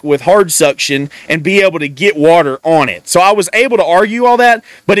fucking lake with hard suction, and be able to get water on it. So I was able to argue all that,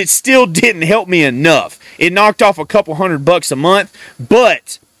 but it still didn't help me enough. It knocked off a couple $100 a month,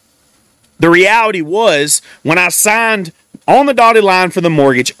 but the reality was when I signed on the dotted line for the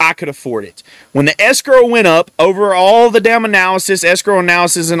mortgage. I could afford it. When the escrow went up over all the damn escrow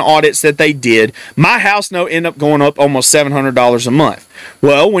analysis and audits that they did, my house note ended up going up almost $700 a month.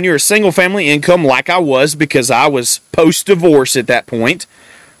 Well, when you're a single family income like I was, because I was post-divorce at that point,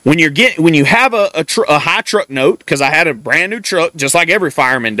 when you have a high truck note, because I had a brand new truck, just like every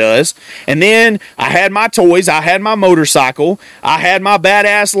fireman does, and then I had my toys, I had my motorcycle, I had my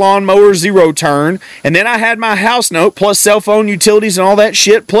badass lawnmower zero turn, and then I had my house note, plus cell phone, utilities, and all that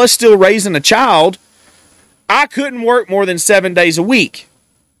shit, plus still raising a child, I couldn't work more than 7 days a week.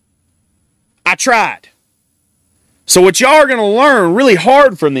 I tried. So what y'all are going to learn really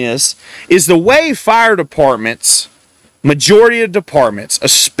hard from this is the way fire departments, majority of departments,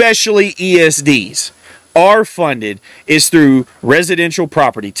 especially ESDs, are funded is through residential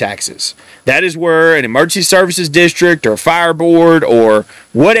property taxes. That is where an emergency services district or a fire board or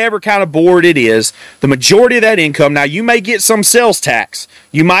whatever kind of board it is, the majority of that income, now you may get some sales tax.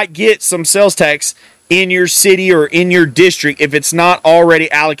 You might get some sales tax in your city or in your district if it's not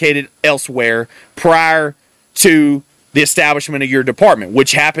already allocated elsewhere prior to the establishment of your department,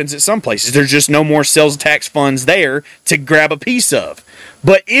 which happens at some places. There's just no more sales tax funds there to grab a piece of.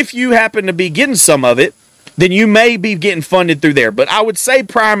 But if you happen to be getting some of it, then you may be getting funded through there. But I would say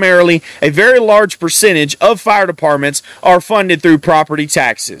primarily a very large percentage of fire departments are funded through property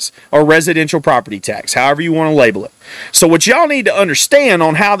taxes or residential property tax, however you want to label it. So what y'all need to understand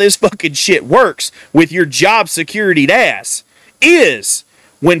on how this fucking shit works with your job security ass is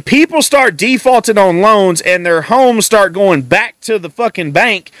when people start defaulting on loans and their homes start going back to the fucking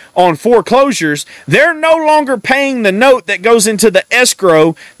bank on foreclosures, they're no longer paying the note that goes into the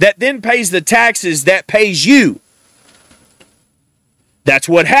escrow that then pays the taxes that pays you. That's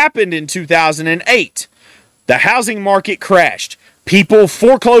what happened in 2008. The housing market crashed.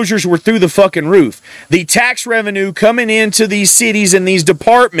 Foreclosures were through the fucking roof. The tax revenue coming into these cities and these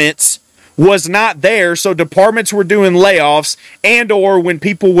departments was not there, so departments were doing layoffs, and or when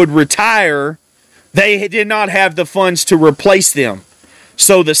people would retire, they did not have the funds to replace them.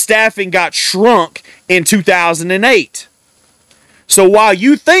 So the staffing got shrunk in 2008. So while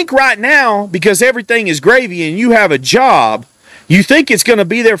you think right now, because everything is gravy and you have a job, you think it's going to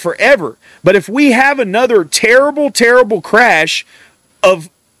be there forever. But if we have another terrible, terrible crash of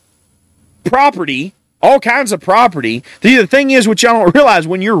property, all kinds of property. The thing is, what y'all don't realize,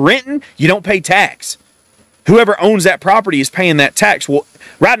 when you're renting, you don't pay tax. Whoever owns that property is paying that tax. Well,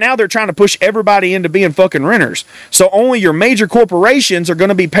 right now they're trying to push everybody into being fucking renters. So only your major corporations are going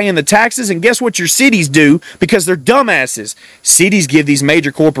to be paying the taxes. And guess what your cities do? Because they're dumbasses. Cities give these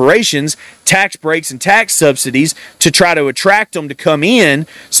major corporations tax breaks and tax subsidies to try to attract them to come in.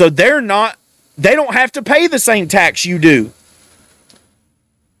 So they don't have to pay the same tax you do.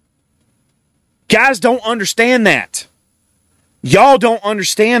 Guys don't understand that. Y'all don't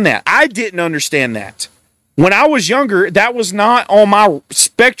understand that. I didn't understand that. When I was younger, that was not on my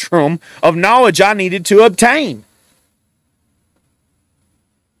spectrum of knowledge I needed to obtain.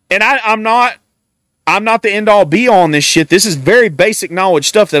 And I'm not the end-all be-all on this shit. This is very basic knowledge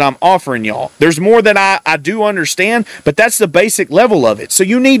stuff that I'm offering y'all. There's more that I do understand, but that's the basic level of it. So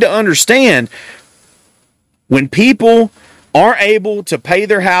you need to understand when people aren't able to pay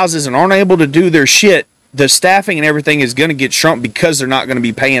their houses and aren't able to do their shit, the staffing and everything is going to get shrunk because they're not going to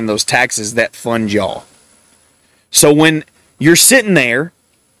be paying those taxes that fund y'all. So when you're sitting there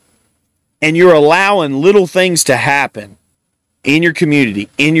and you're allowing little things to happen in your community,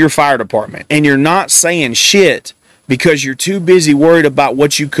 in your fire department, and you're not saying shit because you're too busy worried about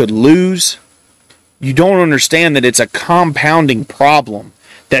what you could lose, you don't understand that it's a compounding problem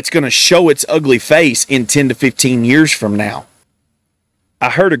that's going to show its ugly face in 10 to 15 years from now. I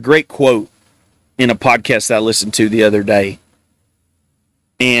heard a great quote in a podcast that I listened to the other day,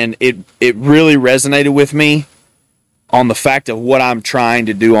 and it really resonated with me on the fact of what I'm trying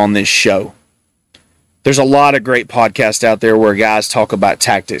to do on this show. There's a lot of great podcasts out there where guys talk about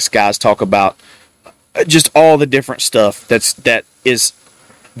tactics, guys talk about just all the different stuff that is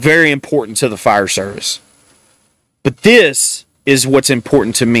very important to the fire service. But this is what's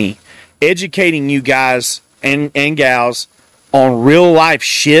important to me. Educating you guys and gals on real life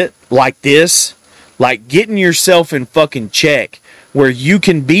shit like this, like getting yourself in fucking check where you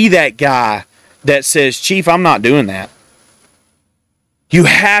can be that guy that says, Chief, I'm not doing that. You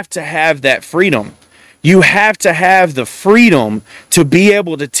have to have that freedom. You have to have the freedom to be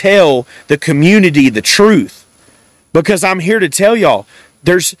able to tell the community the truth. Because I'm here to tell y'all,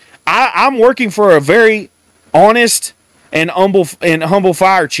 I'm working for a very honest and humble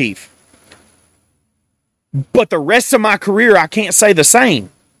fire chief. But the rest of my career, I can't say the same.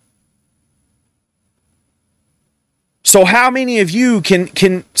 So how many of you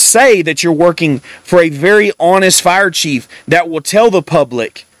can say that you're working for a very honest fire chief that will tell the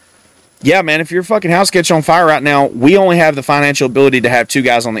public, yeah, man, if your fucking house gets on fire right now, we only have the financial ability to have 2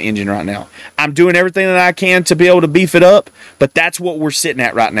 guys on the engine right now. I'm doing everything that I can to be able to beef it up, but that's what we're sitting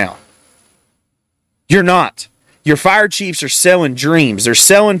at right now. You're not. Your fire chiefs are selling dreams. They're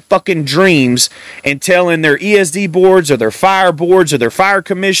selling fucking dreams and telling their ESD boards or their fire boards or their fire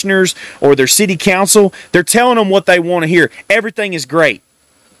commissioners or their city council, they're telling them what they want to hear. Everything is great.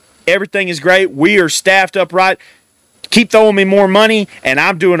 Everything is great. We are staffed up right. Keep throwing me more money, and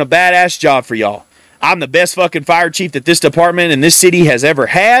I'm doing a badass job for y'all. I'm the best fucking fire chief that this department and this city has ever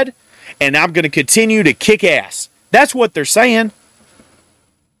had, and I'm going to continue to kick ass. That's what they're saying.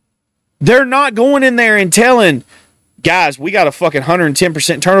 They're not going in there and telling, guys, we got a fucking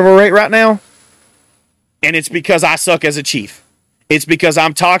 110% turnover rate right now, and it's because I suck as a chief. It's because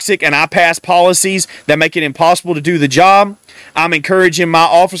I'm toxic and I pass policies that make it impossible to do the job. I'm encouraging my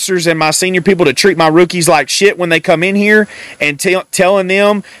officers and my senior people to treat my rookies like shit when they come in here and telling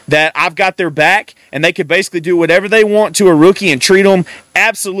them that I've got their back and they can basically do whatever they want to a rookie and treat them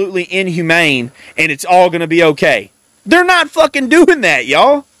absolutely inhumane and it's all going to be okay. They're not fucking doing that,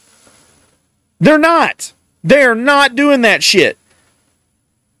 y'all. They're not. They're not doing that shit.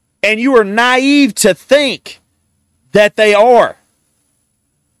 And you are naive to think that they are.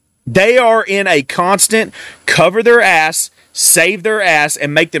 They are in a constant cover their ass, save their ass,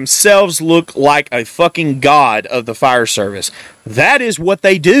 and make themselves look like a fucking god of the fire service. That is what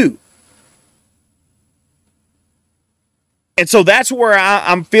they do. And so that's where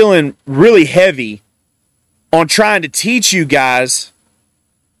I'm feeling really heavy on trying to teach you guys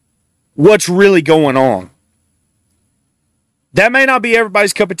what's really going on. That may not be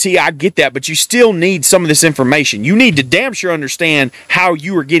everybody's cup of tea, I get that, but you still need some of this information. You need to damn sure understand how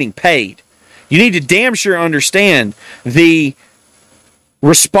you are getting paid. You need to damn sure understand the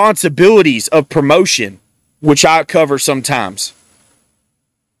responsibilities of promotion, which I cover sometimes.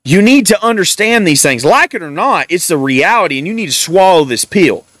 You need to understand these things. Like it or not, it's the reality, and you need to swallow this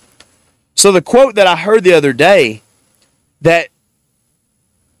pill. So the quote that I heard the other day, that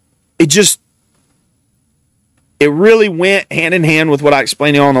it really went hand in hand with what I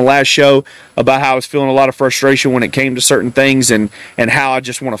explained to you on the last show about how I was feeling a lot of frustration when it came to certain things and how I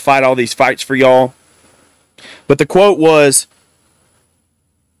just want to fight all these fights for y'all. But the quote was,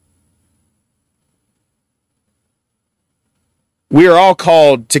 we are all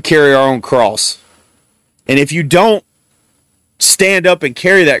called to carry our own cross. And if you don't stand up and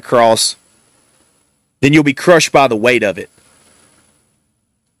carry that cross, then you'll be crushed by the weight of it.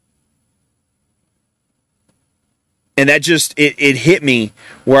 And that just, it hit me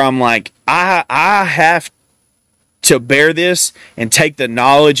where I'm like, I have to bear this and take the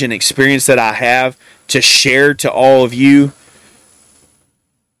knowledge and experience that I have to share to all of you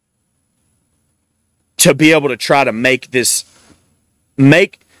to be able to try to make these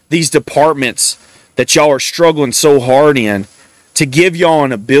departments that y'all are struggling so hard in, to give y'all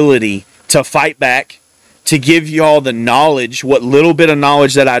an ability to fight back, to give y'all the knowledge, what little bit of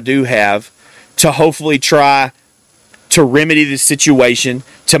knowledge that I do have, to hopefully try to remedy the situation,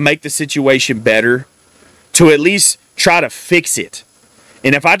 to make the situation better, to at least try to fix it.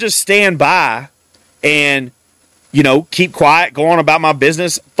 And if I just stand by and, keep quiet, go on about my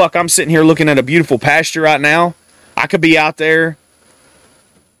business, fuck, I'm sitting here looking at a beautiful pasture right now. I could be out there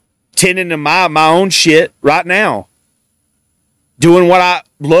tending to my own shit right now, doing what I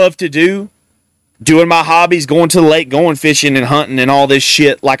love to do, doing my hobbies, going to the lake, going fishing and hunting and all this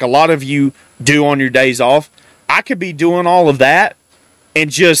shit like a lot of you do on your days off. I could be doing all of that and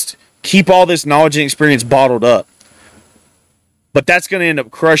just keep all this knowledge and experience bottled up. But that's going to end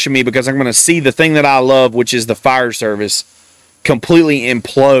up crushing me because I'm going to see the thing that I love, which is the fire service, completely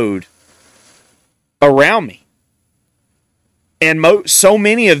implode around me. And so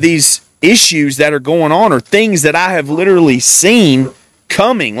many of these issues that are going on are things that I have literally seen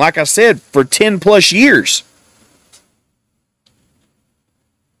coming, like I said, for 10 plus years.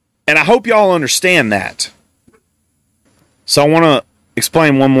 And I hope y'all understand that. So I want to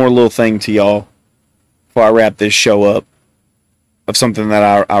explain one more little thing to y'all before I wrap this show up, of something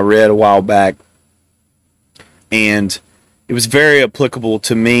that I read a while back. And it was very applicable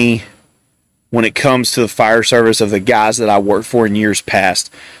to me when it comes to the fire service of the guys that I worked for in years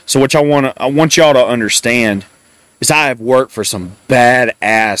past. So what I want y'all to understand is I have worked for some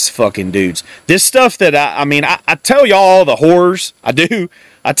badass fucking dudes. This stuff that I tell y'all all the horrors. I do.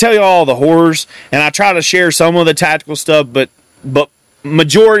 I tell you all the horrors, and I try to share some of the tactical stuff, but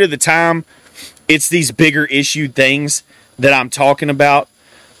majority of the time, it's these bigger issue things that I'm talking about.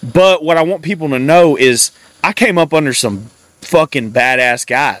 But what I want people to know is I came up under some fucking badass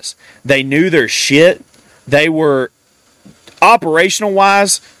guys. They knew their shit. They were, operational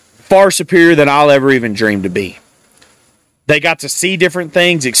wise, far superior than I'll ever even dream to be. They got to see different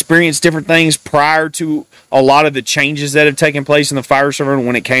things, experience different things prior to a lot of the changes that have taken place in the fire service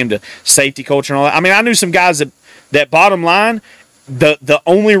when it came to safety culture and all that. I mean, I knew some guys that bottom line, the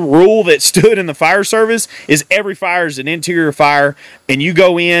only rule that stood in the fire service is every fire is an interior fire, and you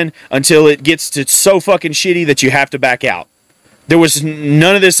go in until it gets to so fucking shitty that you have to back out. There was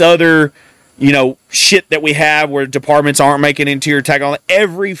none of this other, shit that we have where departments aren't making interior tackle.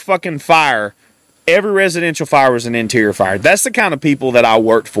 Every fucking fire, every residential fire was an interior fire. That's the kind of people that I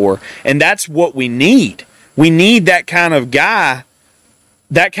worked for, and that's what we need. We need that kind of guy,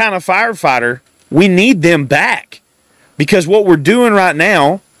 that kind of firefighter. We need them back. Because what we're doing right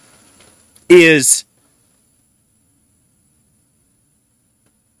now is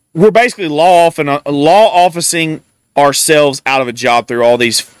we're basically law officing ourselves out of a job through all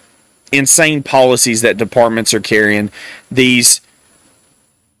these insane policies that departments are carrying, these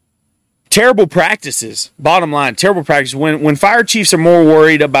terrible practices. Bottom line, terrible practices. When fire chiefs are more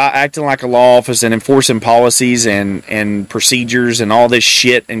worried about acting like a law office and enforcing policies and procedures and all this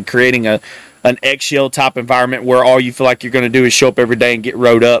shit and creating an eggshell type environment where all you feel like you're going to do is show up every day and get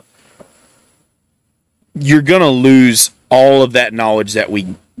rode up, you're going to lose all of that knowledge that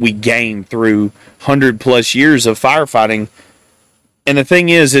we gained through 100+ years of firefighting. And the thing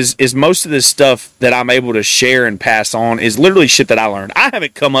is most of this stuff that I'm able to share and pass on is literally shit that I learned. I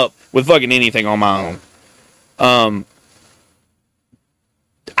haven't come up with fucking anything on my own. I'm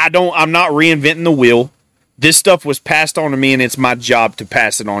not reinventing the wheel. This stuff was passed on to me, and it's my job to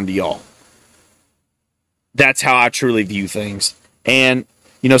pass it on to y'all. That's how I truly view things. And,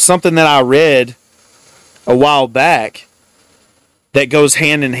 something that I read a while back that goes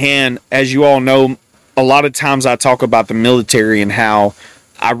hand in hand, as you all know, a lot of times I talk about the military and how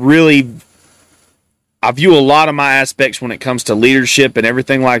I view a lot of my aspects when it comes to leadership and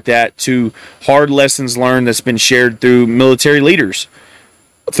everything like that to hard lessons learned that's been shared through military leaders.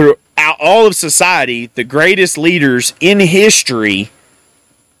 Throughout all of society, the greatest leaders in history,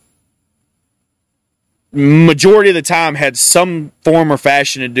 majority of the time, had some form or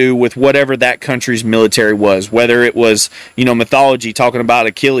fashion to do with whatever that country's military was. Whether it was, mythology, talking about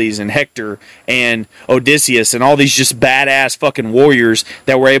Achilles and Hector and Odysseus and all these just badass fucking warriors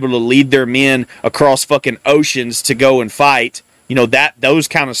that were able to lead their men across fucking oceans to go and fight. Those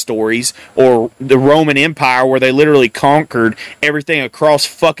kind of stories. Or the Roman Empire, where they literally conquered everything across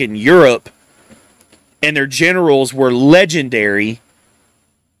fucking Europe, and their generals were legendary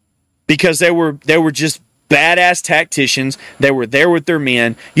because they were just badass tacticians. They were there with their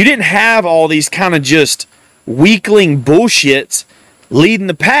men. You didn't have all these kind of just weakling bullshits leading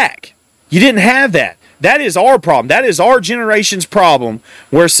the pack. You didn't have that. That is our problem. That is our generation's problem,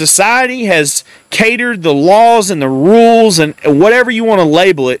 where society has catered the laws and the rules and whatever you want to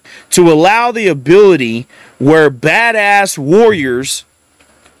label it to allow the ability where badass warriors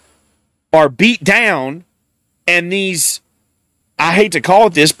are beat down, and these, I hate to call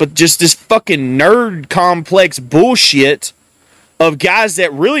it this, but just this fucking nerd complex bullshit of guys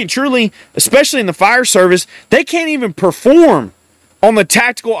that really and truly, especially in the fire service, they can't even perform on the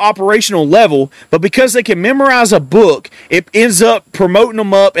tactical operational level, but because they can memorize a book, it ends up promoting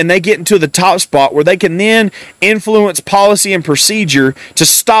them up, and they get into the top spot where they can then influence policy and procedure to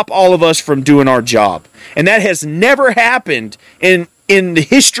stop all of us from doing our job. And that has never happened in the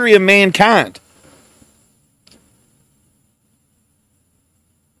history of mankind.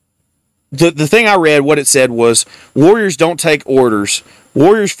 The thing I read, what it said was, warriors don't take orders.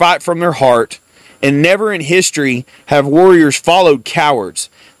 Warriors fight from their heart. And never in history have warriors followed cowards.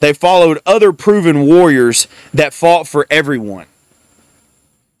 They followed other proven warriors that fought for everyone.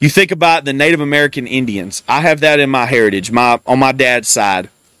 You think about the Native American Indians. I have that in my heritage. On my dad's side,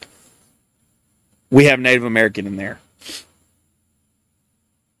 we have Native American in there.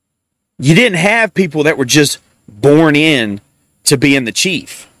 You didn't have people that were just born in to being the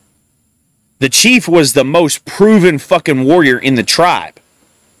chief. The chief was the most proven fucking warrior in the tribe.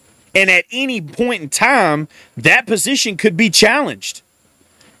 And at any point in time, that position could be challenged.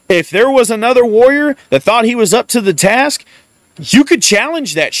 If there was another warrior that thought he was up to the task, you could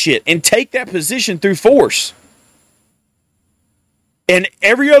challenge that shit and take that position through force. And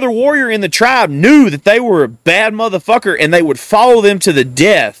every other warrior in the tribe knew that they were a bad motherfucker, and they would follow them to the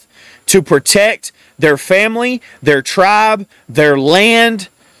death to protect their family, their tribe, their land,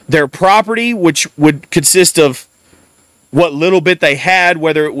 their property, which would consist of what little bit they had,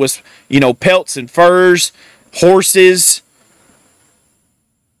 whether it was, pelts and furs, horses.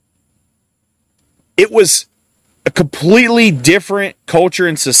 It was a completely different culture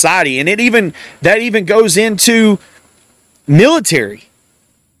and society. And that even goes into military.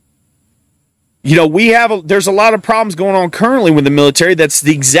 You know, there's a lot of problems going on currently with the military. That's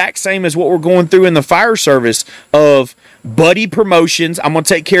the exact same as what we're going through in the fire service of buddy promotions. I'm going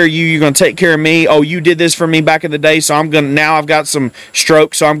to take care of you. You're going to take care of me. Oh, you did this for me back in the day. So now I've got some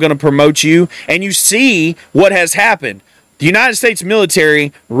stroke. So I'm going to promote you. And you see what has happened. The United States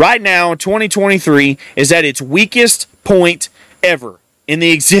military right now in 2023 is at its weakest point ever in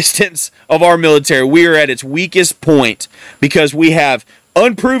the existence of our military. We are at its weakest point because we have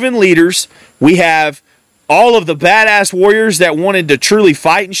unproven leaders. We have all of the badass warriors that wanted to truly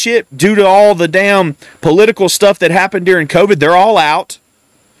fight and shit due to all the damn political stuff that happened during COVID. They're all out.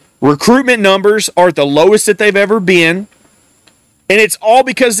 Recruitment numbers are at the lowest that they've ever been. And it's all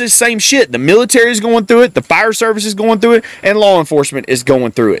because of this same shit. The military is going through it, the fire service is going through it, and law enforcement is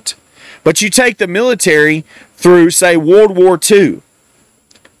going through it. But you take the military through, say, World War II.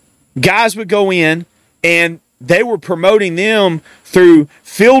 Guys would go in and they were promoting them through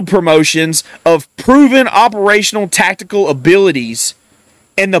field promotions of proven operational tactical abilities,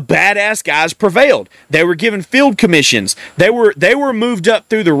 and the badass guys prevailed. They were given field commissions. They were moved up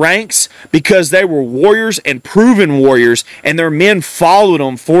through the ranks because they were warriors and proven warriors, and their men followed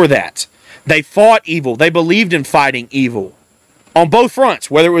them for that. They fought evil. They believed in fighting evil on both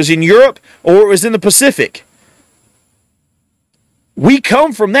fronts, whether it was in Europe or it was in the Pacific. We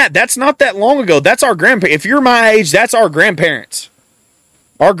come from that. That's not that long ago. That's our grandparents. If you're my age, that's our grandparents.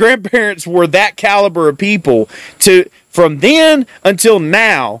 Our grandparents were that caliber of people. From then until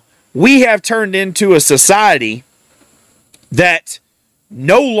now, we have turned into a society that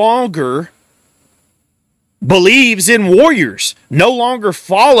no longer believes in warriors, no longer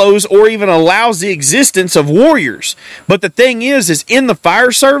follows or even allows the existence of warriors. But the thing is in the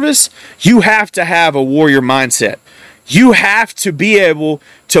fire service, you have to have a warrior mindset. You have to be able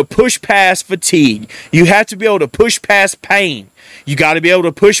to push past fatigue. You have to be able to push past pain. You got to be able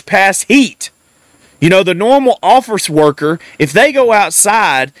to push past heat. You know, the normal office worker, if they go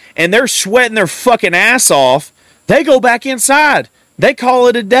outside and they're sweating their fucking ass off, they go back inside. They call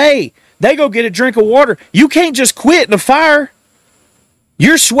it a day. They go get a drink of water. You can't just quit in a fire.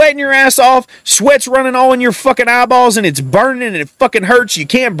 You're sweating your ass off, sweat's running all in your fucking eyeballs, and it's burning and it fucking hurts. You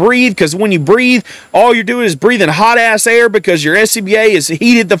can't breathe because when you breathe, all you're doing is breathing hot ass air because your SCBA is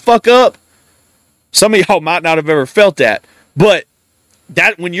heated the fuck up. Some of y'all might not have ever felt that, but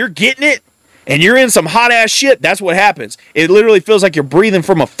that when you're getting it and you're in some hot ass shit, that's what happens. It literally feels like you're breathing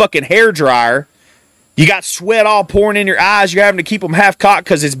from a fucking hairdryer. You got sweat all pouring in your eyes. You're having to keep them half cocked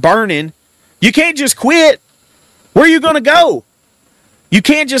because it's burning. You can't just quit. Where are you going to go? You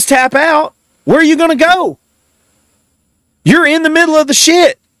can't just tap out. Where are you going to go? You're in the middle of the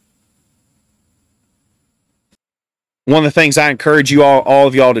shit. One of the things I encourage you all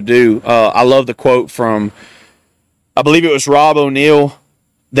of y'all to do, I love the quote from, I believe it was Rob O'Neill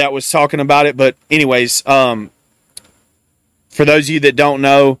that was talking about it. But anyways, for those of you that don't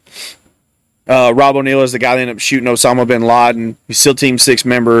know, Rob O'Neill is the guy that ended up shooting Osama bin Laden. He's SEAL Team 6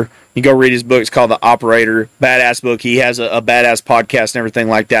 member. You go read his book. It's called The Operator. Badass book. He has a badass podcast and everything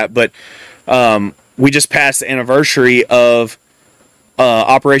like that. But we just passed the anniversary of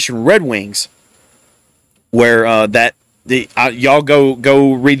Operation Red Wings, where y'all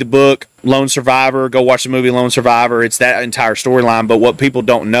go read the book Lone Survivor. Go watch the movie Lone Survivor. It's that entire storyline. But what people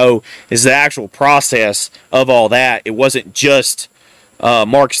don't know is the actual process of all that. It wasn't just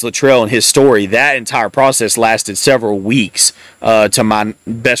Marcus Luttrell and his story. That entire process lasted several weeks, to my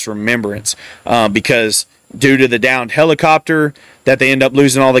best remembrance, because due to the downed helicopter that they end up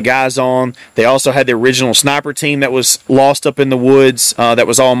losing all the guys on, they also had the original sniper team that was lost up in the woods. That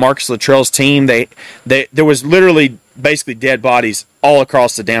was all Marcus Luttrell's team. There was literally basically dead bodies all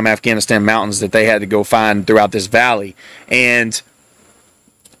across the damn Afghanistan mountains that they had to go find throughout this valley. And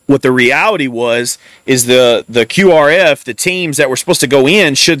what the reality is the QRF, the teams that were supposed to go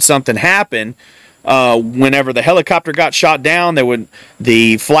in should something happen, whenever the helicopter got shot down,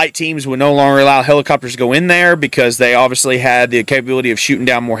 the flight teams would no longer allow helicopters to go in there because they obviously had the capability of shooting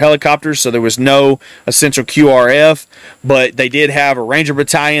down more helicopters, so there was no essential QRF, but they did have a Ranger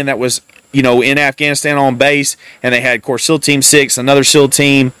battalion that was, in Afghanistan on base, and they had, of course, SEAL Team 6, another SEAL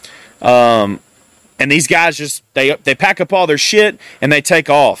team, and these guys just, they pack up all their shit and they take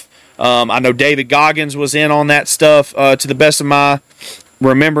off. I know David Goggins was in on that stuff, to the best of my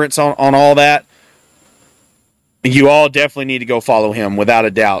remembrance on all that. You all definitely need to go follow him, without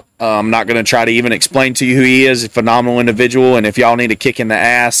a doubt. I'm not going to try to even explain to you who he is. A phenomenal individual, and if y'all need a kick in the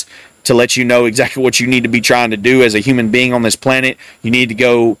ass to let you know exactly what you need to be trying to do as a human being on this planet, you need to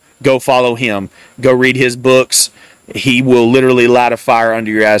go go follow him. Go read his books. He will literally light a fire under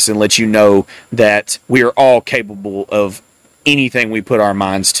your ass and let you know that we are all capable of anything we put our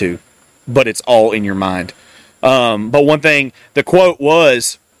minds to, but it's all in your mind. But one thing, the quote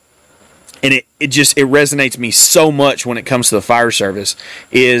was, and it resonates me so much when it comes to the fire service,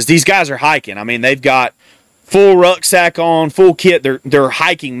 is these guys are hiking. I mean, they've got full rucksack on, full kit. They're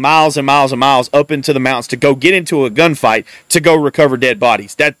hiking miles and miles and miles up into the mountains to go get into a gunfight to go recover dead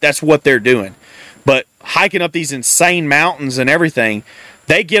bodies. That's what they're doing. But hiking up these insane mountains and everything,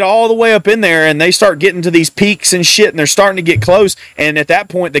 they get all the way up in there and they start getting to these peaks and shit, and they're starting to get close. And at that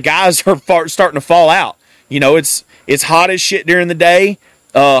point, the guys are starting to fall out. You know, it's hot as shit during the day.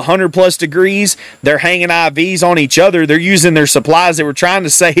 100 plus degrees. They're hanging IVs on each other. They're using their supplies they were trying to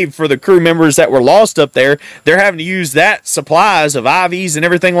save for the crew members that were lost up there. They're having to use that supplies of IVs and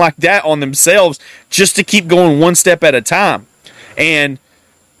everything like that on themselves just to keep going one step at a time. And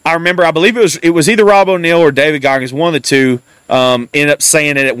I remember, I believe it was either Rob O'Neill or David Goggins, one of the two, ended up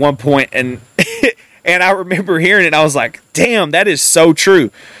saying it at one point, and and I remember hearing it, and I was like, damn, that is so true.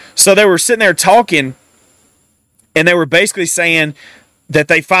 So they were sitting there talking, and they were basically saying that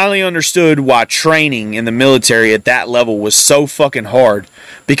they finally understood why training in the military at that level was so fucking hard.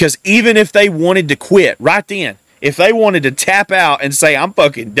 Because even if they wanted to quit right then, if they wanted to tap out and say, I'm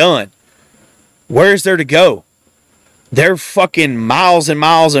fucking done, where's there to go? They're fucking miles and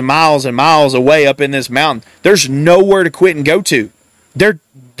miles and miles and miles away up in this mountain. There's nowhere to quit and go to.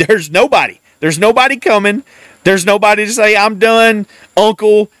 There's nobody. There's nobody coming. There's nobody to say, I'm done.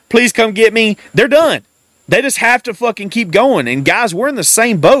 Uncle, please come get me. They're done. They just have to fucking keep going. And guys, we're in the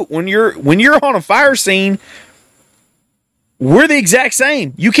same boat. When you're on a fire scene, we're the exact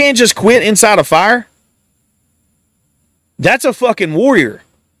same. You can't just quit inside a fire. That's a fucking warrior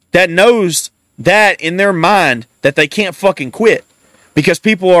that knows that in their mind that they can't fucking quit because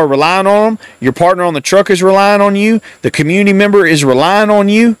people are relying on them. Your partner on the truck is relying on you. The community member is relying on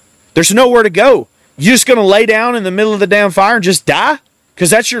you. There's nowhere to go. You're just going to lay down in the middle of the damn fire and just die? Because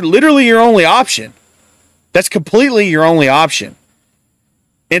that's literally your only option. That's completely your only option.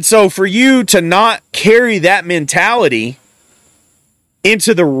 And so for you to not carry that mentality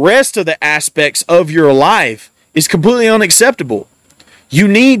into the rest of the aspects of your life is completely unacceptable. You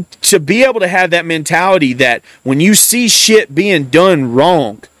need to be able to have that mentality that when you see shit being done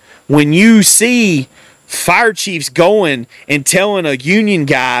wrong, when you see fire chiefs going and telling a union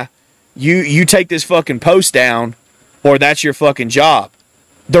guy, you take this fucking post down or that's your fucking job.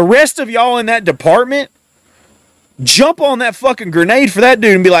 The rest of y'all in that department, jump on that fucking grenade for that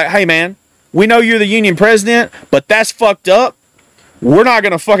dude and be like, hey man, we know you're the union president, but that's fucked up. We're not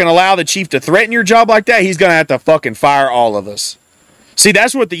going to fucking allow the chief to threaten your job like that. He's going to have to fucking fire all of us. See,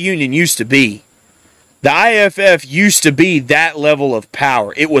 that's what the union used to be. The IAFF used to be that level of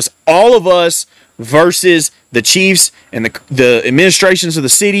power. It was all of us versus the chiefs and the administrations of the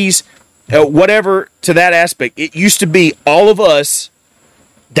cities, whatever to that aspect. It used to be all of us.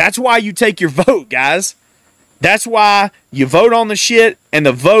 That's why you take your vote, guys. That's why you vote on the shit and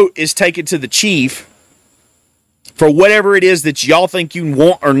the vote is taken to the chief for whatever it is that y'all think you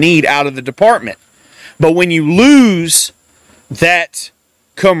want or need out of the department. But when you lose that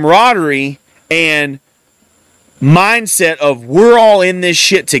camaraderie and mindset of we're all in this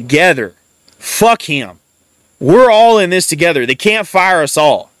shit together, fuck him. We're all in this together. They can't fire us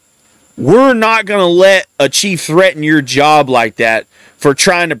all. We're not going to let a chief threaten your job like that for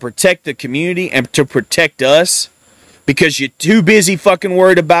trying to protect the community and to protect us because you're too busy fucking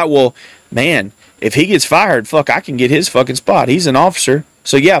worried about, well, man, if he gets fired, fuck, I can get his fucking spot. He's an officer.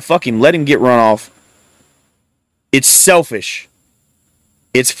 So yeah, fuck him. Let him get run off. It's selfish.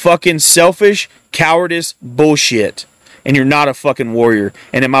 It's fucking selfish, cowardice, bullshit. And you're not a fucking warrior.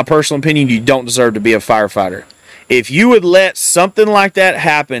 And in my personal opinion, you don't deserve to be a firefighter. If you would let something like that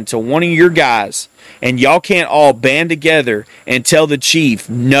happen to one of your guys and y'all can't all band together and tell the chief,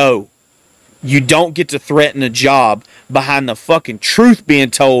 no, you don't get to threaten a job behind the fucking truth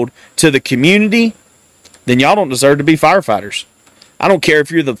being told to the community, then y'all don't deserve to be firefighters. I don't care if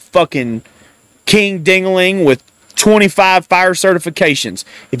you're the fucking king dingling with 25 fire certifications.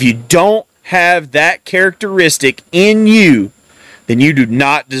 If you don't have that characteristic in you, then you do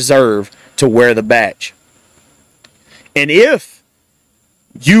not deserve to wear the badge. And if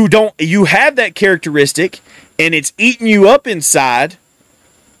you have that characteristic and it's eating you up inside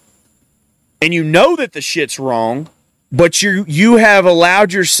and you know that the shit's wrong, but you have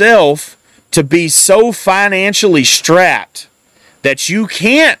allowed yourself to be so financially strapped that you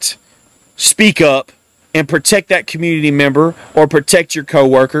can't speak up and protect that community member or protect your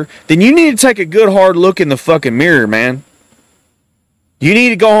coworker, then you need to take a good hard look in the fucking mirror, man. You need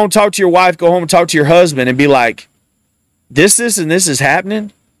to go home, talk to your wife, go home and talk to your husband and be like, this, and this is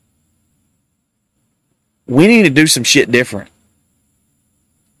happening. We need to do some shit different.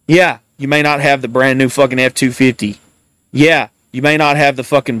 Yeah, you may not have the brand new fucking F-250. Yeah, you may not have the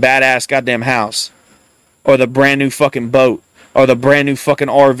fucking badass goddamn house. Or the brand new fucking boat. Or the brand new fucking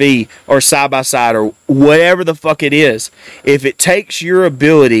RV. Or side-by-side. Or whatever the fuck it is. If it takes your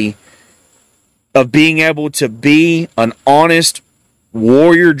ability of being able to be an honest,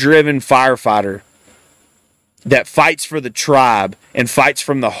 warrior-driven firefighter that fights for the tribe and fights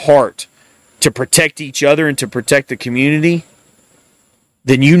from the heart to protect each other and to protect the community,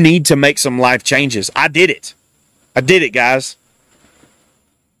 then you need to make some life changes. I did it. I did it, guys.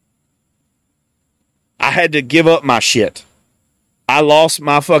 I had to give up my shit. I lost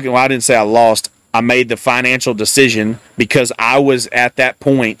my fucking... Well, I didn't say I lost. I made the financial decision because I was at that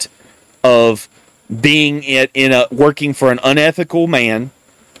point of being working for an unethical man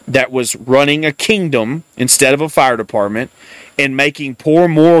that was running a kingdom instead of a fire department and making poor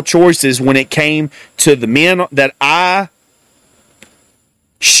moral choices when it came to the men that I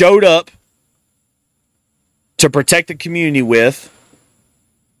showed up to protect the community with.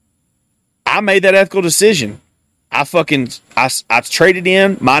 I made that ethical decision. I traded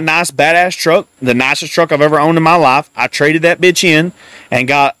in my nice badass truck, the nicest truck I've ever owned in my life. I traded that bitch in and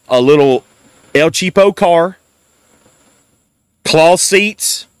got a little El Cheapo car, cloth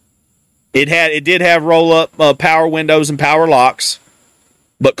seats. It did have roll up power windows and power locks,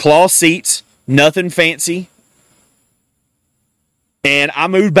 but cloth seats, nothing fancy. And I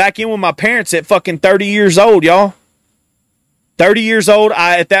moved back in with my parents at fucking 30 years old, y'all. 30 years old.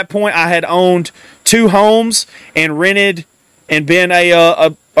 At that point, I had owned 2 homes and rented and been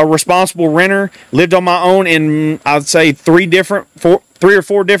a responsible renter. Lived on my own in, I'd say, 3 or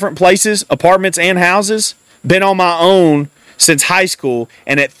 4 different places, apartments and houses. Been on my own since high school.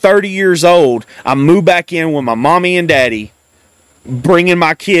 And at 30 years old, I moved back in with my mommy and daddy, bringing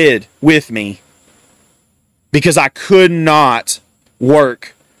my kid with me because I could not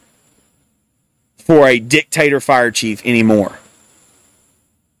work for a dictator fire chief anymore.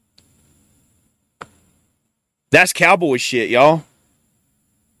 That's cowboy shit, y'all.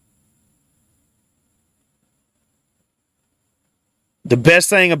 The best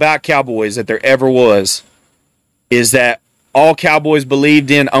thing about cowboys that there ever was is that all cowboys believed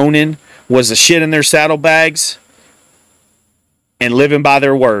in owning was the shit in their saddlebags and living by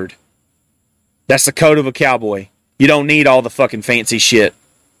their word. That's the code of a cowboy. You don't need all the fucking fancy shit.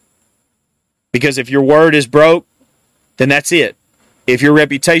 Because if your word is broke, then that's it. If your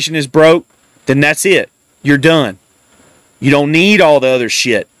reputation is broke, then that's it. You're done. You don't need all the other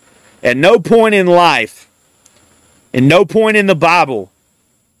shit. At no point in life, and no point in the Bible,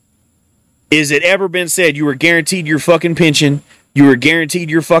 is it ever been said you were guaranteed your fucking pension, you were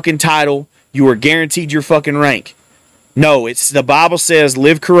guaranteed your fucking title, you were guaranteed your fucking rank. No, it's the Bible says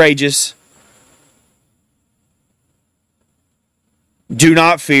live courageous, do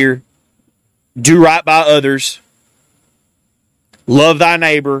not fear, do right by others, love thy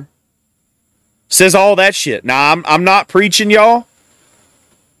neighbor. Says all that shit. Now, I'm not preaching, y'all,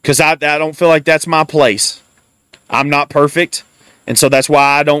 because I don't feel like that's my place. I'm not perfect, and so that's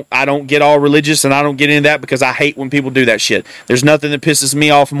why I don't get all religious, and I don't get into that because I hate when people do that shit. There's nothing that pisses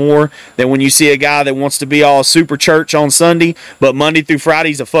me off more than when you see a guy that wants to be all super church on Sunday, but Monday through Friday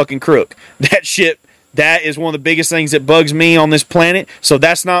he's a fucking crook. That shit, that is one of the biggest things that bugs me on this planet, so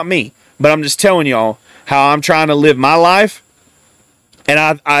that's not me. But I'm just telling y'all how I'm trying to live my life.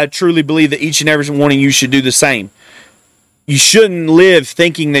 And I truly believe that each and every one of you should do the same. You shouldn't live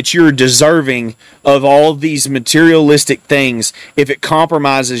thinking that you're deserving of all these materialistic things if it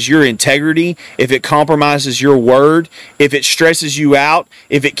compromises your integrity, if it compromises your word, if it stresses you out,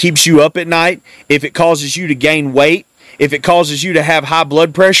 if it keeps you up at night, if it causes you to gain weight, if it causes you to have high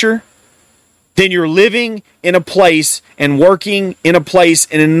blood pressure. Then you're living in a place and working in a place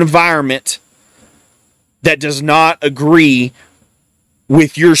in an environment that does not agree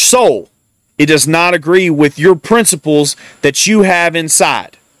with your soul. It does not agree with your principles that you have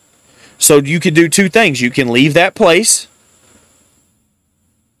inside. So you can do 2 things. You can leave that place,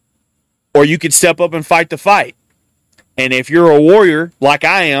 or you can step up and fight the fight. And if you're a warrior like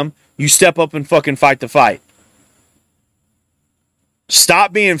I am, you step up and fucking fight the fight.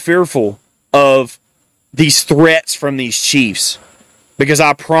 Stop being fearful of these threats from these chiefs. Because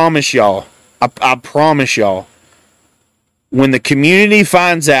I promise y'all, I promise y'all, when the community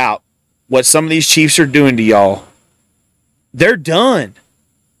finds out what some of these chiefs are doing to y'all, they're done.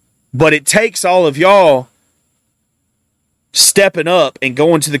 But it takes all of y'all stepping up and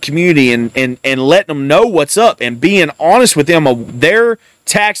going to the community and letting them know what's up and being honest with them of their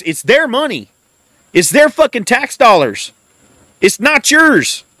tax. It's their money. It's their fucking tax dollars. It's not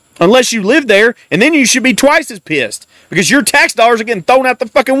yours unless you live there, and then you should be twice as pissed because your tax dollars are getting thrown out the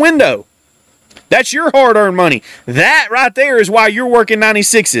fucking window. That's your hard-earned money. That right there is why you're working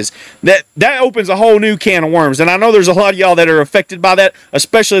 96s. That opens a whole new can of worms. And I know there's a lot of y'all that are affected by that,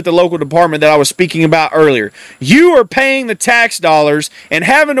 especially at the local department that I was speaking about earlier. You are paying the tax dollars and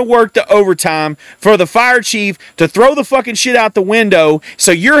having to work the overtime for the fire chief to throw the fucking shit out the window,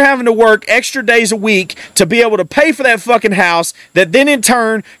 so you're having to work extra days a week to be able to pay for that fucking house that then in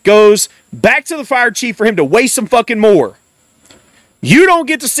turn goes back to the fire chief for him to waste some fucking more. You don't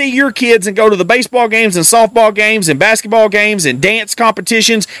get to see your kids and go to the baseball games and softball games and basketball games and dance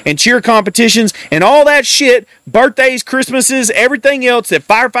competitions and cheer competitions and all that shit, birthdays, Christmases, everything else that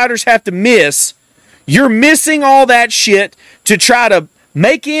firefighters have to miss. You're missing all that shit to try to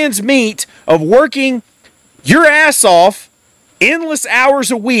make ends meet of working your ass off endless hours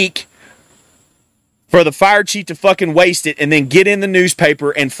a week for the fire chief to fucking waste it and then get in the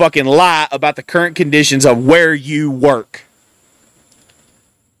newspaper and fucking lie about the current conditions of where you work.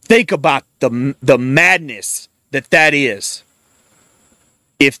 Think about the madness that is.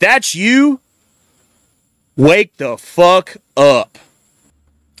 If that's you, wake the fuck up.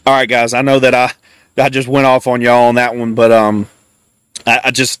 All right, guys, I know that I just went off on y'all on that one, but I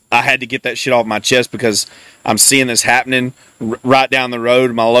had to get that shit off my chest because I'm seeing this happening right down the road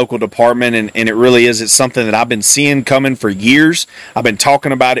in my local department, and it really is. It's something that I've been seeing coming for years. I've been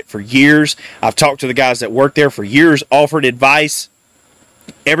talking about it for years. I've talked to the guys that work there for years, offered advice,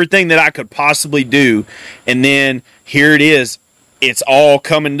 everything that I could possibly do, and then here it is. It's all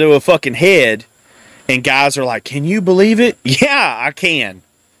coming to a fucking head, and guys are like, can you believe it? Yeah, I can.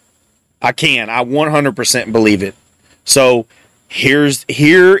 I 100% believe it. So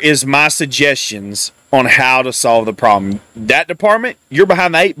here is my suggestions on how to solve the problem. That department, you're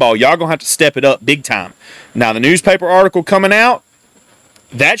behind the 8 ball. Y'all gonna have to step it up big time. Now, the newspaper article coming out,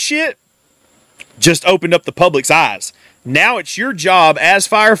 that shit just opened up the public's eyes. Now it's your job as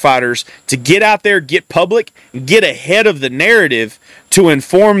firefighters to get out there, get public, get ahead of the narrative to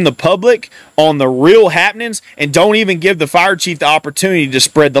inform the public on the real happenings, and don't even give the fire chief the opportunity to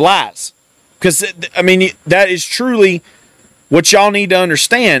spread the lies. Because, I mean, that is truly what y'all need to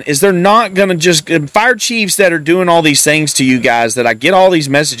understand is they're not going to just, fire chiefs that are doing all these things to you guys that I get all these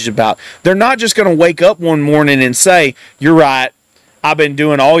messages about, they're not just going to wake up one morning and say, you're right, I've been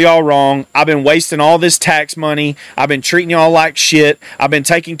doing all y'all wrong. I've been wasting all this tax money. I've been treating y'all like shit. I've been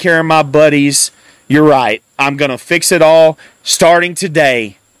taking care of my buddies. You're right. I'm going to fix it all starting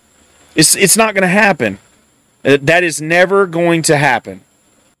today. It's not going to happen. That is never going to happen.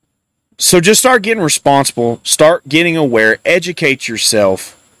 So just start getting responsible. Start getting aware. Educate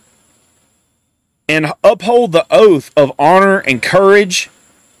yourself. And uphold the oath of honor and courage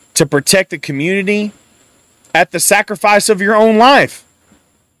to protect the community at the sacrifice of your own life.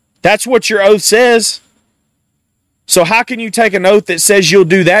 That's what your oath says. So how can you take an oath that says you'll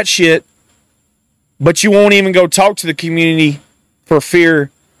do that shit, but you won't even go talk to the community for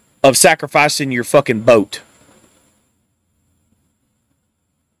fear of sacrificing your fucking boat?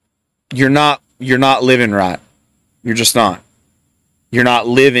 You're not living right. You're just not. You're not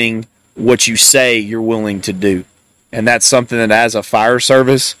living what you say you're willing to do. And that's something that as a fire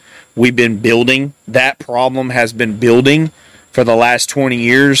service, we've been building. That problem has been building for the last 20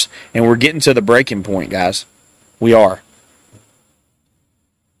 years, and we're getting to the breaking point, guys. We are.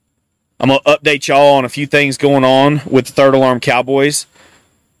 I'm going to update y'all on a few things going on with the Third Alarm Cowboys.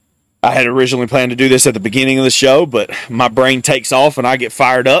 I had originally planned to do this at the beginning of the show, but my brain takes off and I get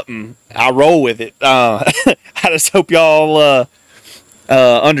fired up and I roll with it. I just hope y'all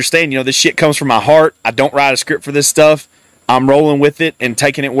understand, this shit comes from my heart. I don't write a script for this stuff. I'm rolling with it and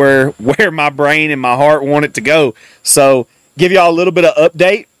taking it where my brain and my heart want it to go. So give y'all a little bit of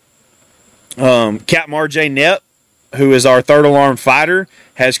update. Captain RJ Knepp, who is our Third Alarm fighter,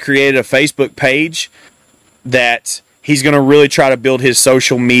 has created a Facebook page that he's going to really try to build his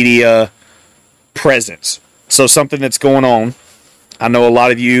social media presence. So something that's going on. I know a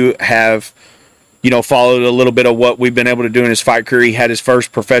lot of you have, followed a little bit of what we've been able to do in his fight career. He had his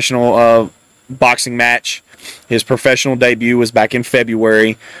first professional boxing match. His professional debut was back in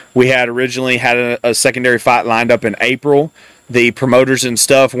February. We had originally had a secondary fight lined up in April. The promoters and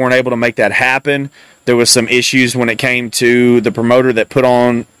stuff weren't able to make that happen. There was some issues when it came to the promoter that put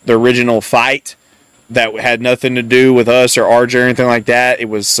on the original fight that had nothing to do with us or RJ or anything like that. It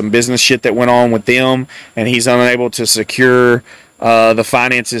was some business shit that went on with them, and he's unable to secure the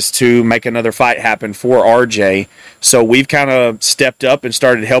finances to make another fight happen for RJ. So we've kind of stepped up and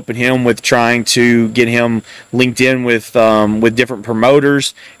started helping him with trying to get him linked in with different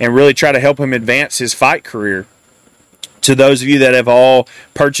promoters and really try to help him advance his fight career. To those of you that have all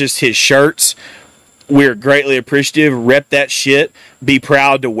purchased his shirts, we're greatly appreciative. Rep that shit. Be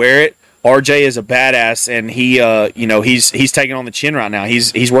proud to wear it. RJ is a badass, and he's taking on the chin right now.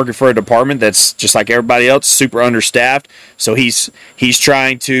 He's working for a department that's just like everybody else, super understaffed. So he's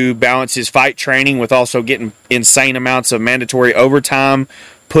trying to balance his fight training with also getting insane amounts of mandatory overtime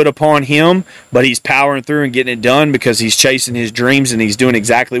put upon him, but he's powering through and getting it done because he's chasing his dreams and he's doing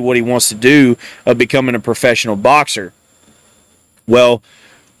exactly what he wants to do of becoming a professional boxer. Well,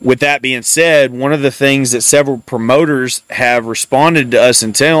 with that being said, one of the things that several promoters have responded to us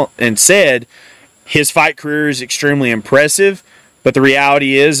and said, his fight career is extremely impressive, but the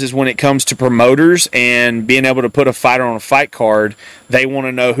reality is when it comes to promoters and being able to put a fighter on a fight card, they want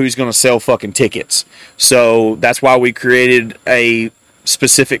to know who's going to sell fucking tickets. So that's why we created a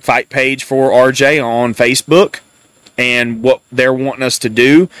specific fight page for RJ on Facebook. And what they're wanting us to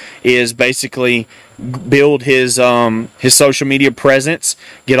do is basically build his social media presence,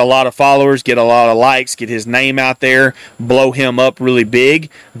 get a lot of followers, get a lot of likes, get his name out there, blow him up really big.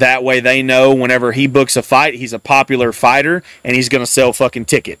 That way they know whenever he books a fight, he's a popular fighter and he's going to sell fucking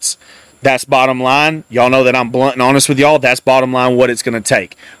tickets. That's bottom line. Y'all know that I'm blunt and honest with y'all. That's bottom line what it's going to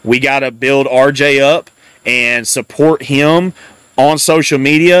take. We got to build RJ up and support him on social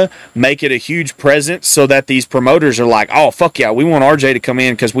media, make it a huge presence so that these promoters are like, oh, fuck yeah, we want RJ to come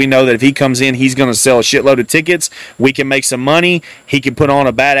in because we know that if he comes in, he's going to sell a shitload of tickets. We can make some money. He can put on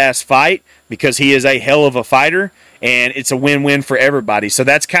a badass fight because he is a hell of a fighter, and it's a win-win for everybody. So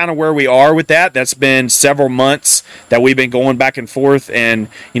that's kind of where we are with that. That's been several months that we've been going back and forth and,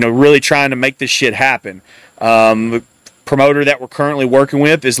 really trying to make this shit happen. The promoter that we're currently working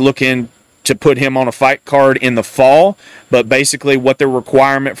with is looking to put him on a fight card in the fall, but basically what the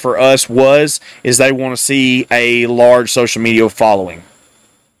requirement for us is they want to see a large social media following.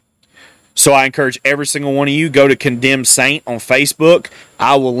 So I encourage every single one of you, go to Condemned Saint on Facebook.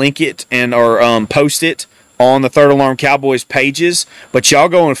 I will link it or post it on the Third Alarm Cowboys pages, but y'all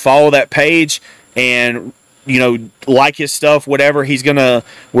go and follow that page and like his stuff, whatever.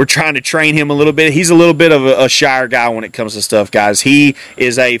 We're trying to train him a little bit. He's a little bit of a shyer guy when it comes to stuff, guys. He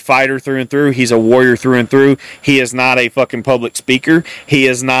is a fighter through and through. He's a warrior through and through. He is not a fucking public speaker. He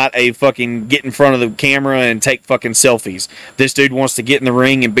is not a fucking get in front of the camera and take fucking selfies. This dude wants to get in the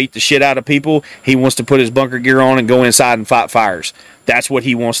ring and beat the shit out of people. He wants to put his bunker gear on and go inside and fight fires. That's what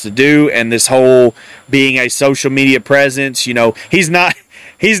he wants to do. And this whole being a social media presence, he's not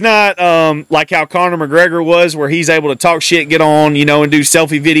like how Conor McGregor was, where he's able to talk shit, get on, and do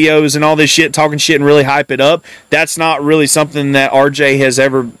selfie videos and all this shit, talking shit and really hype it up. That's not really something that RJ has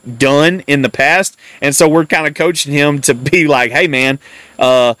ever done in the past. And so we're kind of coaching him to be like, hey, man,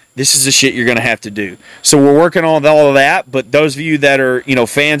 this is the shit you're going to have to do. So we're working on all of that. But those of you that are,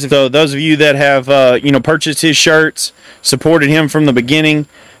 fans of those of you that have, purchased his shirts, supported him from the beginning,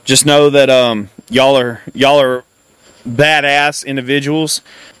 just know that y'all are badass individuals.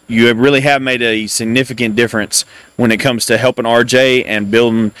 You really have made a significant difference when it comes to helping RJ and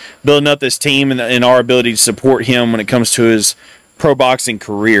building up this team and our ability to support him when it comes to his pro boxing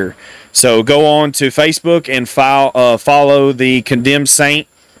career. So go on to Facebook and follow the Condemned Saint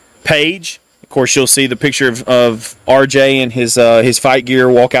page. Of course, you'll see the picture of RJ and his fight gear,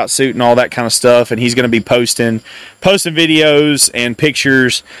 walkout suit, and all that kind of stuff. And he's going to be posting videos and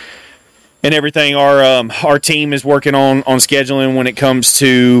pictures and everything. Our team is working on scheduling when it comes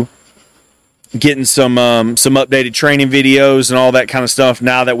to getting some updated training videos and all that kind of stuff.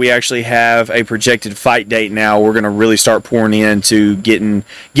 Now that we actually have a projected fight date now, we're going to really start pouring into getting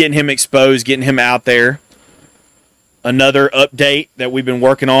him exposed, getting him out there. Another update that we've been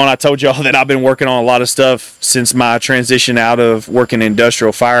working on, I told y'all that I've been working on a lot of stuff since my transition out of working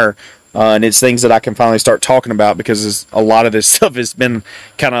industrial fire. And it's things that I can finally start talking about because a lot of this stuff has been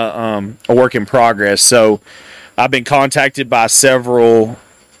kind of a work in progress. So I've been contacted by several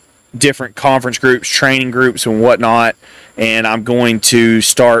different conference groups, training groups, and whatnot, and I'm going to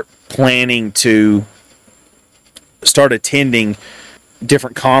start planning to start attending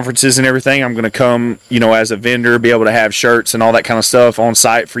different conferences and everything. I'm going to come, as a vendor, be able to have shirts and all that kind of stuff on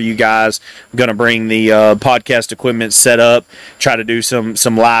site for you guys. I'm going to bring the podcast equipment set up, try to do some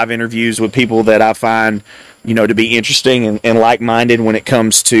live interviews with people that I find, to be interesting and like-minded when it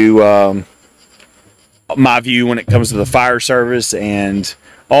comes to my view when it comes to the fire service and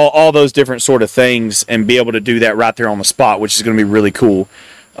all those different sort of things, and be able to do that right there on the spot, which is going to be really cool.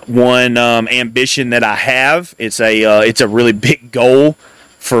 one ambition that I have. It's a really big goal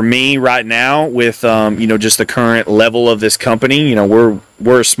for me right now with just the current level of this company.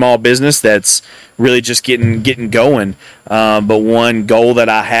 We're a small business that's really just getting going. But one goal that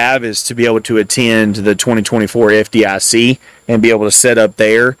I have is to be able to attend the 2024 FDIC and be able to set up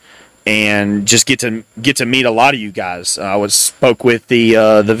there and just get to meet a lot of you guys. I spoke with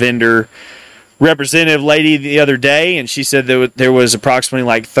the vendor representative lady the other day, and she said that there was approximately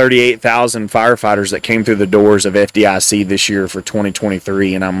like 38,000 firefighters that came through the doors of FDIC this year for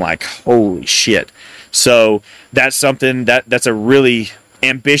 2023, and I'm like, holy shit. So that's something that's a really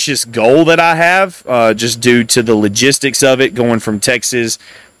ambitious goal that I have, just due to the logistics of it, going from Texas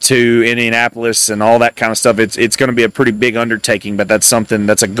to Indianapolis and all that kind of stuff. It's going to be a pretty big undertaking, but that's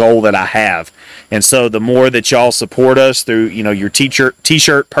a goal that I have. And so the more that y'all support us through, your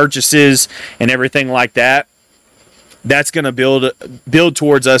t-shirt purchases and everything like that, that's going to build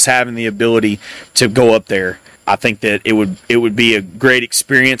towards us having the ability to go up there. I think that it would be a great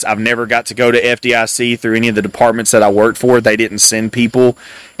experience. I've never got to go to FDIC through any of the departments that I worked for. They didn't send people.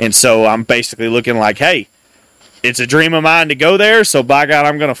 And so I'm basically looking like, hey, it's a dream of mine to go there, so by God,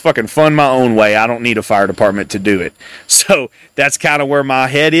 I'm going to fucking fund my own way. I don't need a fire department to do it. So that's kind of where my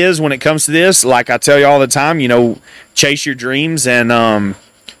head is when it comes to this. Like I tell you all the time, chase your dreams, and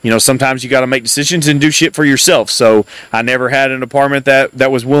sometimes you got to make decisions and do shit for yourself. So I never had a department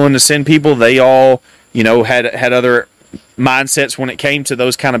that was willing to send people. They all, had other mindsets when it came to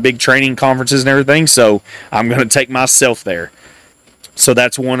those kind of big training conferences and everything. So I'm going to take myself there. So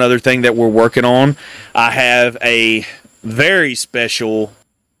that's one other thing that we're working on. I have a very special,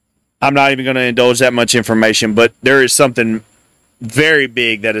 I'm not even going to indulge that much information, but there is something very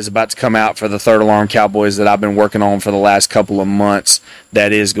big that is about to come out for the Third Alarm Cowboys that I've been working on for the last couple of months.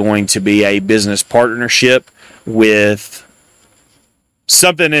 That is going to be a business partnership with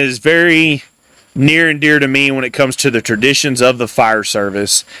something that is very near and dear to me when it comes to the traditions of the fire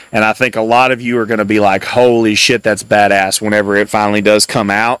service. And I think a lot of you are going to be like, holy shit, that's badass whenever it finally does come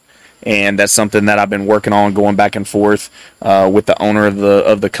out. And that's something that I've been working on, going back and forth with the owner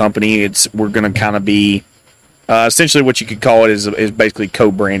of the company. We're going to kind of be essentially what you could call it is basically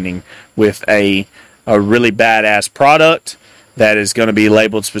co-branding with a really badass product that is going to be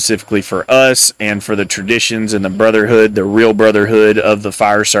labeled specifically for us and for the traditions and the brotherhood, the real brotherhood of the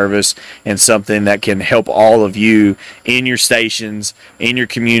fire service, and something that can help all of you in your stations, in your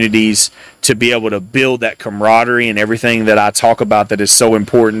communities, to be able to build that camaraderie and everything that I talk about that is so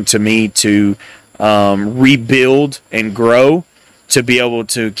important to me to rebuild and grow, to be able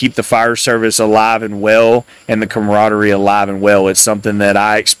to keep the fire service alive and well and the camaraderie alive and well. It's something that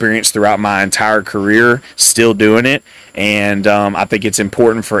I experienced throughout my entire career, still doing it. And I think it's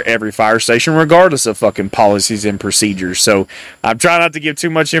important for every fire station, regardless of fucking policies and procedures. So I'm trying not to give too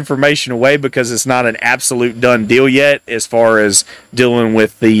much information away because it's not an absolute done deal yet as far as dealing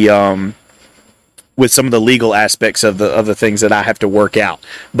with the with some of the legal aspects of the things that I have to work out.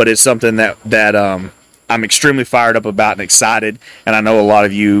 But it's something that I'm extremely fired up about and excited, and I know a lot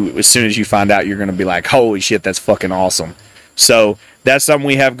of you, as soon as you find out, you're going to be like, holy shit, that's fucking awesome. So that's something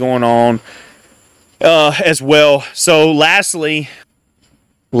we have going on as well. So lastly,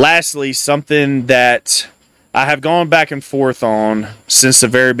 something that I have gone back and forth on since the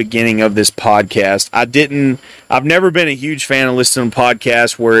very beginning of this podcast. I've never been a huge fan of listening to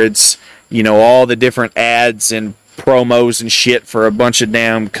podcasts where it's, all the different ads and promos and shit for a bunch of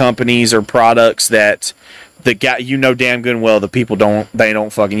damn companies or products that the guy, damn good and well the people don't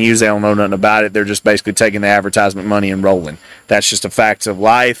fucking use. They don't know nothing about it. They're just basically taking the advertisement money and rolling. That's just a fact of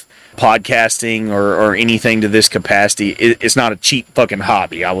life. Podcasting or anything to this capacity, it's not a cheap fucking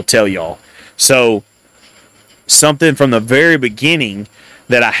hobby, I will tell y'all. So something from the very beginning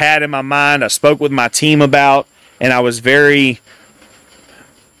that I had in my mind, I spoke with my team about, and I was very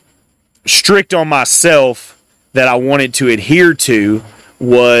strict on myself that I wanted to adhere to,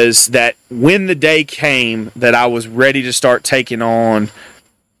 was that when the day came that I was ready to start taking on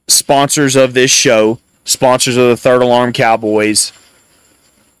sponsors of this show, sponsors of the Third Alarm Cowboys,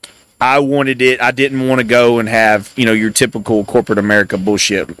 I wanted it. I didn't want to go and have, your typical corporate America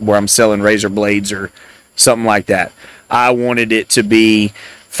bullshit where I'm selling razor blades or something like that. I wanted it to be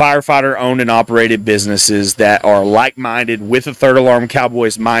firefighter owned and operated businesses that are like-minded with the Third Alarm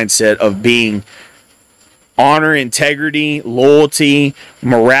Cowboys mindset of being honor, integrity, loyalty,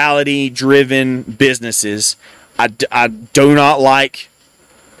 morality-driven businesses. I do not like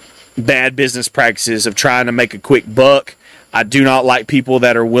bad business practices of trying to make a quick buck. I do not like people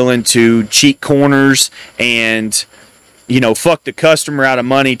that are willing to cheat corners and, fuck the customer out of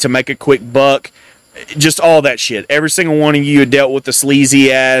money to make a quick buck. just all that shit. Every single one of you have dealt with the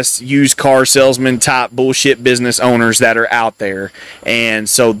sleazy ass used car salesman type bullshit business owners that are out there. And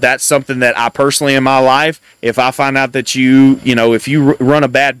so that's something that I personally in my life, if I find out that if you run a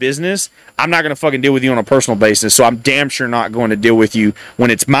bad business, I'm not going to fucking deal with you on a personal basis. So I'm damn sure not going to deal with you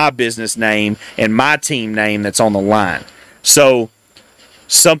when it's my business name and my team name that's on the line. So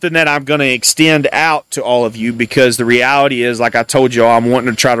something that I'm going to extend out to all of you, because the reality is, like I told y'all, I'm wanting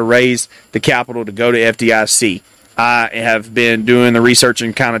to try to raise the capital to go to FDIC. I have been doing the research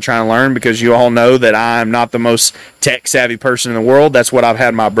and kind of trying to learn, because you all know that I'm not the most tech savvy person in the world. That's what I've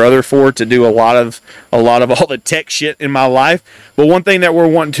had my brother for, to do a lot of all the tech shit in my life. But one thing that we're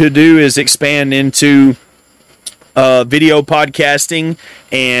wanting to do is expand into video podcasting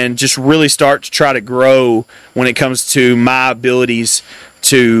and just really start to try to grow when it comes to my abilities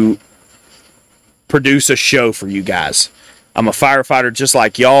to produce a show for you guys. I'm a firefighter just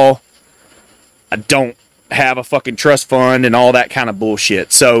like y'all. I don't have a fucking trust fund and all that kind of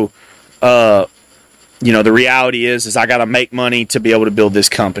bullshit. So, the reality is I got to make money to be able to build this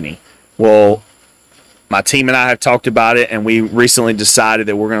company. Well, my team and I have talked about it, and we recently decided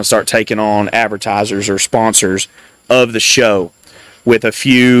that we're going to start taking on advertisers or sponsors of the show with a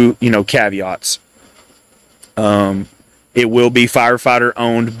few, caveats. It will be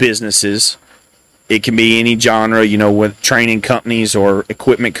firefighter-owned businesses. It can be any genre, with training companies or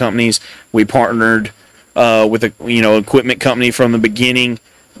equipment companies. We partnered with a equipment company from the beginning.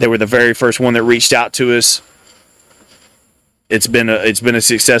 They were the very first one that reached out to us. It's been a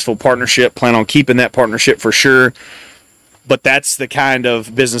successful partnership. Plan on keeping that partnership for sure. But that's the kind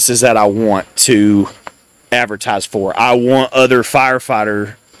of businesses that I want to advertise for. I want other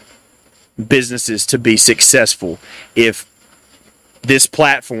firefighter businesses to be successful. If this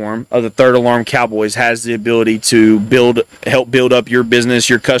platform of the Third Alarm Cowboys has the ability to help build up your business,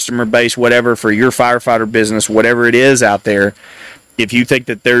 your customer base, whatever, for your firefighter business, whatever it is out there, if you think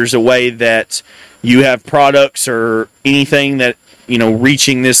that there's a way that you have products or anything that,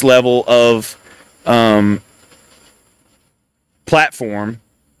 reaching this level of platform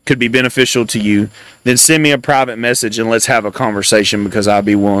could be beneficial to you, then send me a private message and let's have a conversation, because I'll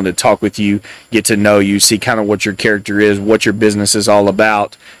be willing to talk with you, get to know you, see kind of what your character is, what your business is all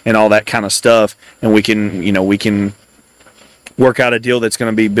about, and all that kind of stuff. And we can work out a deal that's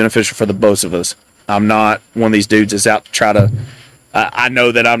going to be beneficial for the both of us. I'm not one of these dudes that's out to try to I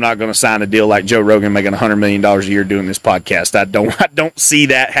know that I'm not going to sign a deal like Joe Rogan making $100 million a year doing this podcast. I don't see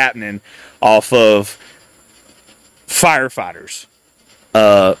that happening off of firefighters.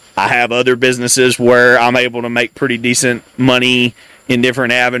 I have other businesses where I'm able to make pretty decent money in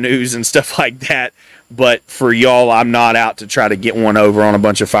different avenues and stuff like that. But for y'all, I'm not out to try to get one over on a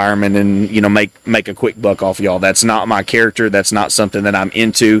bunch of firemen and, make a quick buck off y'all. That's not my character. That's not something that I'm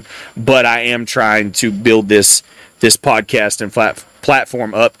into. But I am trying to build this podcast and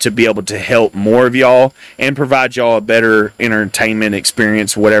platform up to be able to help more of y'all and provide y'all a better entertainment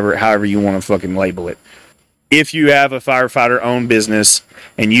experience, however you want to fucking label it. If you have a firefighter-owned business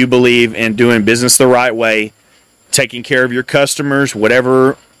and you believe in doing business the right way, taking care of your customers,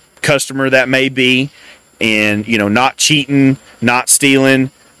 whatever customer that may be, and, not cheating, not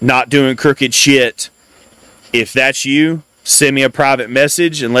stealing, not doing crooked shit, if that's you, send me a private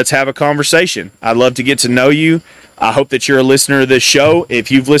message and let's have a conversation. I'd love to get to know you. I hope that you're a listener of this show.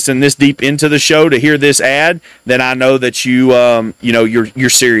 If you've listened this deep into the show to hear this ad, then I know that you're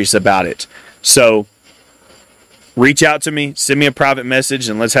serious about it. So reach out to me, send me a private message,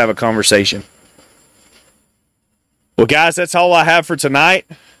 and let's have a conversation. Well, guys, that's all I have for tonight.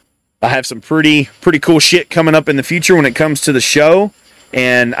 I have some pretty cool shit coming up in the future when it comes to the show,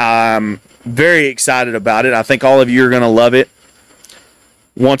 and I'm very excited about it. I think all of you are going to love it.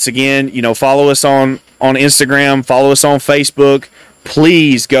 Once again, follow us on Instagram, follow us on Facebook.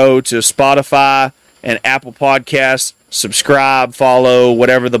 Please go to Spotify and Apple Podcasts, subscribe, follow,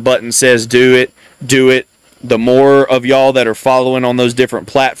 whatever the button says, do it. The more of y'all that are following on those different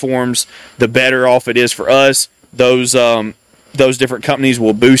platforms, the better off it is for us. Those different companies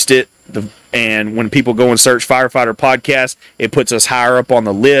will boost it. And when people go and search Firefighter Podcast, it puts us higher up on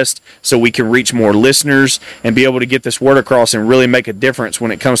the list so we can reach more listeners and be able to get this word across and really make a difference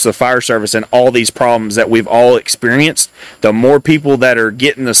when it comes to the fire service and all these problems that we've all experienced. The more people that are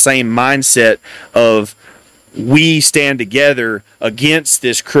getting the same mindset of we stand together against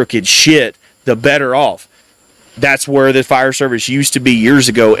this crooked shit, the better off. that's where the fire service used to be years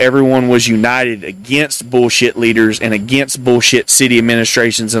ago. Everyone was united against bullshit leaders and against bullshit city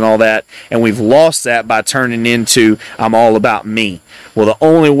administrations and all that. And we've lost that by turning into, I'm all about me. Well, the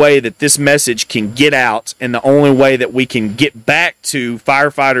only way that this message can get out and the only way that we can get back to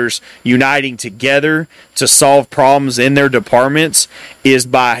firefighters uniting together to solve problems in their departments is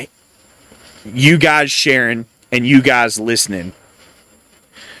by you guys sharing and you guys listening.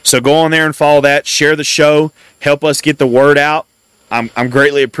 So go on there and follow that. Share the show. Help us get the word out. I'm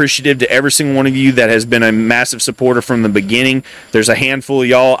greatly appreciative to every single one of you that has been a massive supporter from the beginning. There's a handful of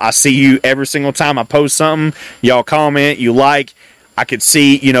y'all. I see you every single time I post something. Y'all comment, you like. I could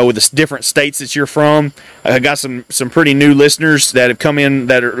see, with the different states that you're from. I got some pretty new listeners that have come in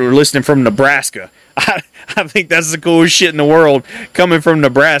that are listening from Nebraska. I think that's the coolest shit in the world, coming from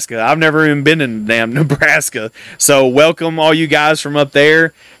Nebraska. I've never even been in damn Nebraska. So welcome all you guys from up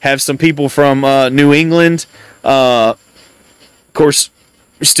there. Have some people from New England. Of course,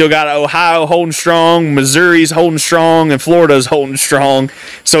 we still got Ohio holding strong, Missouri's holding strong, and Florida's holding strong.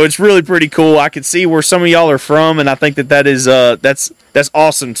 So it's really pretty cool. I can see where some of y'all are from, and I think that is that's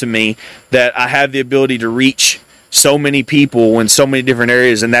awesome to me that I have the ability to reach so many people in so many different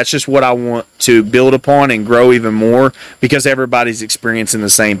areas, and that's just what I want to build upon and grow even more because everybody's experiencing the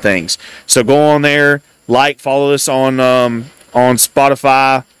same things. So go on there, follow us on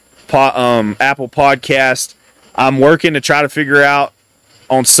Spotify, Apple Podcast. I'm working to try to figure out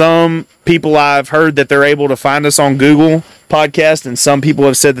on some people I've heard that they're able to find us on Google Podcast, and some people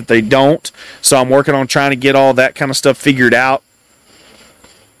have said that they don't. So I'm working on trying to get all that kind of stuff figured out.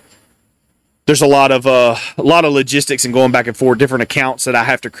 There's a lot of logistics and going back and forth, different accounts that I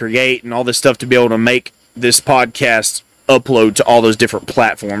have to create and all this stuff to be able to make this podcast upload to all those different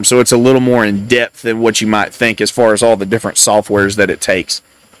platforms. So it's a little more in depth than what you might think as far as all the different softwares that it takes.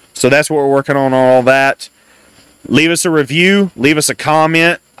 So that's what we're working on, all that. Leave us a review. Leave us a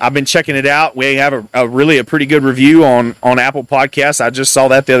comment. I've been checking it out. We have a really pretty good review on Apple Podcasts. I just saw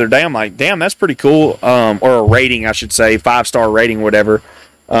that the other day. I'm like, damn, that's pretty cool. Or a rating, I should say, 5-star rating, whatever.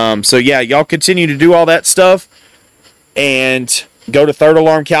 So yeah, y'all continue to do all that stuff and go to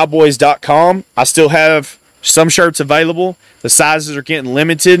thirdalarmcowboys.com. I still have some shirts available. The sizes are getting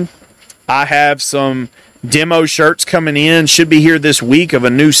limited. I have some demo shirts coming in. Should be here this week of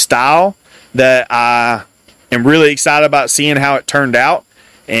a new style that I am really excited about seeing how it turned out.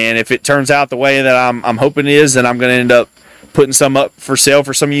 And if it turns out the way that I'm hoping it is, then I'm going to end up putting some up for sale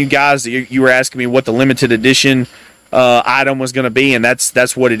for some of you guys. You were asking me what the limited edition item was going to be, and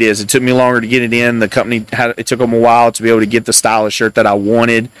that's what it is. It took me longer to get it in. The company it took them a while to be able to get the style of shirt that I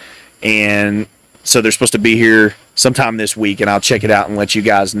wanted, and so they're supposed to be here sometime this week, and I'll check it out and let you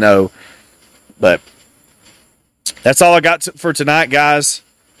guys know. But that's all I got for tonight, guys.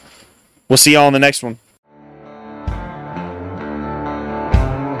 We'll see y'all on the next one.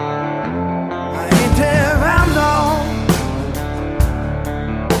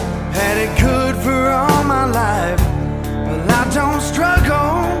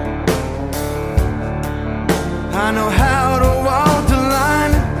 I know how to walk the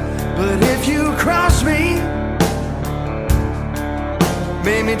line, but if you cross me,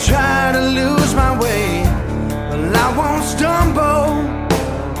 made me try to lose my way, well, I won't stumble.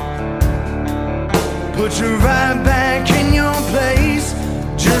 Put you right back in your place,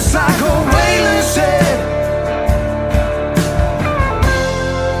 just like a whaler said.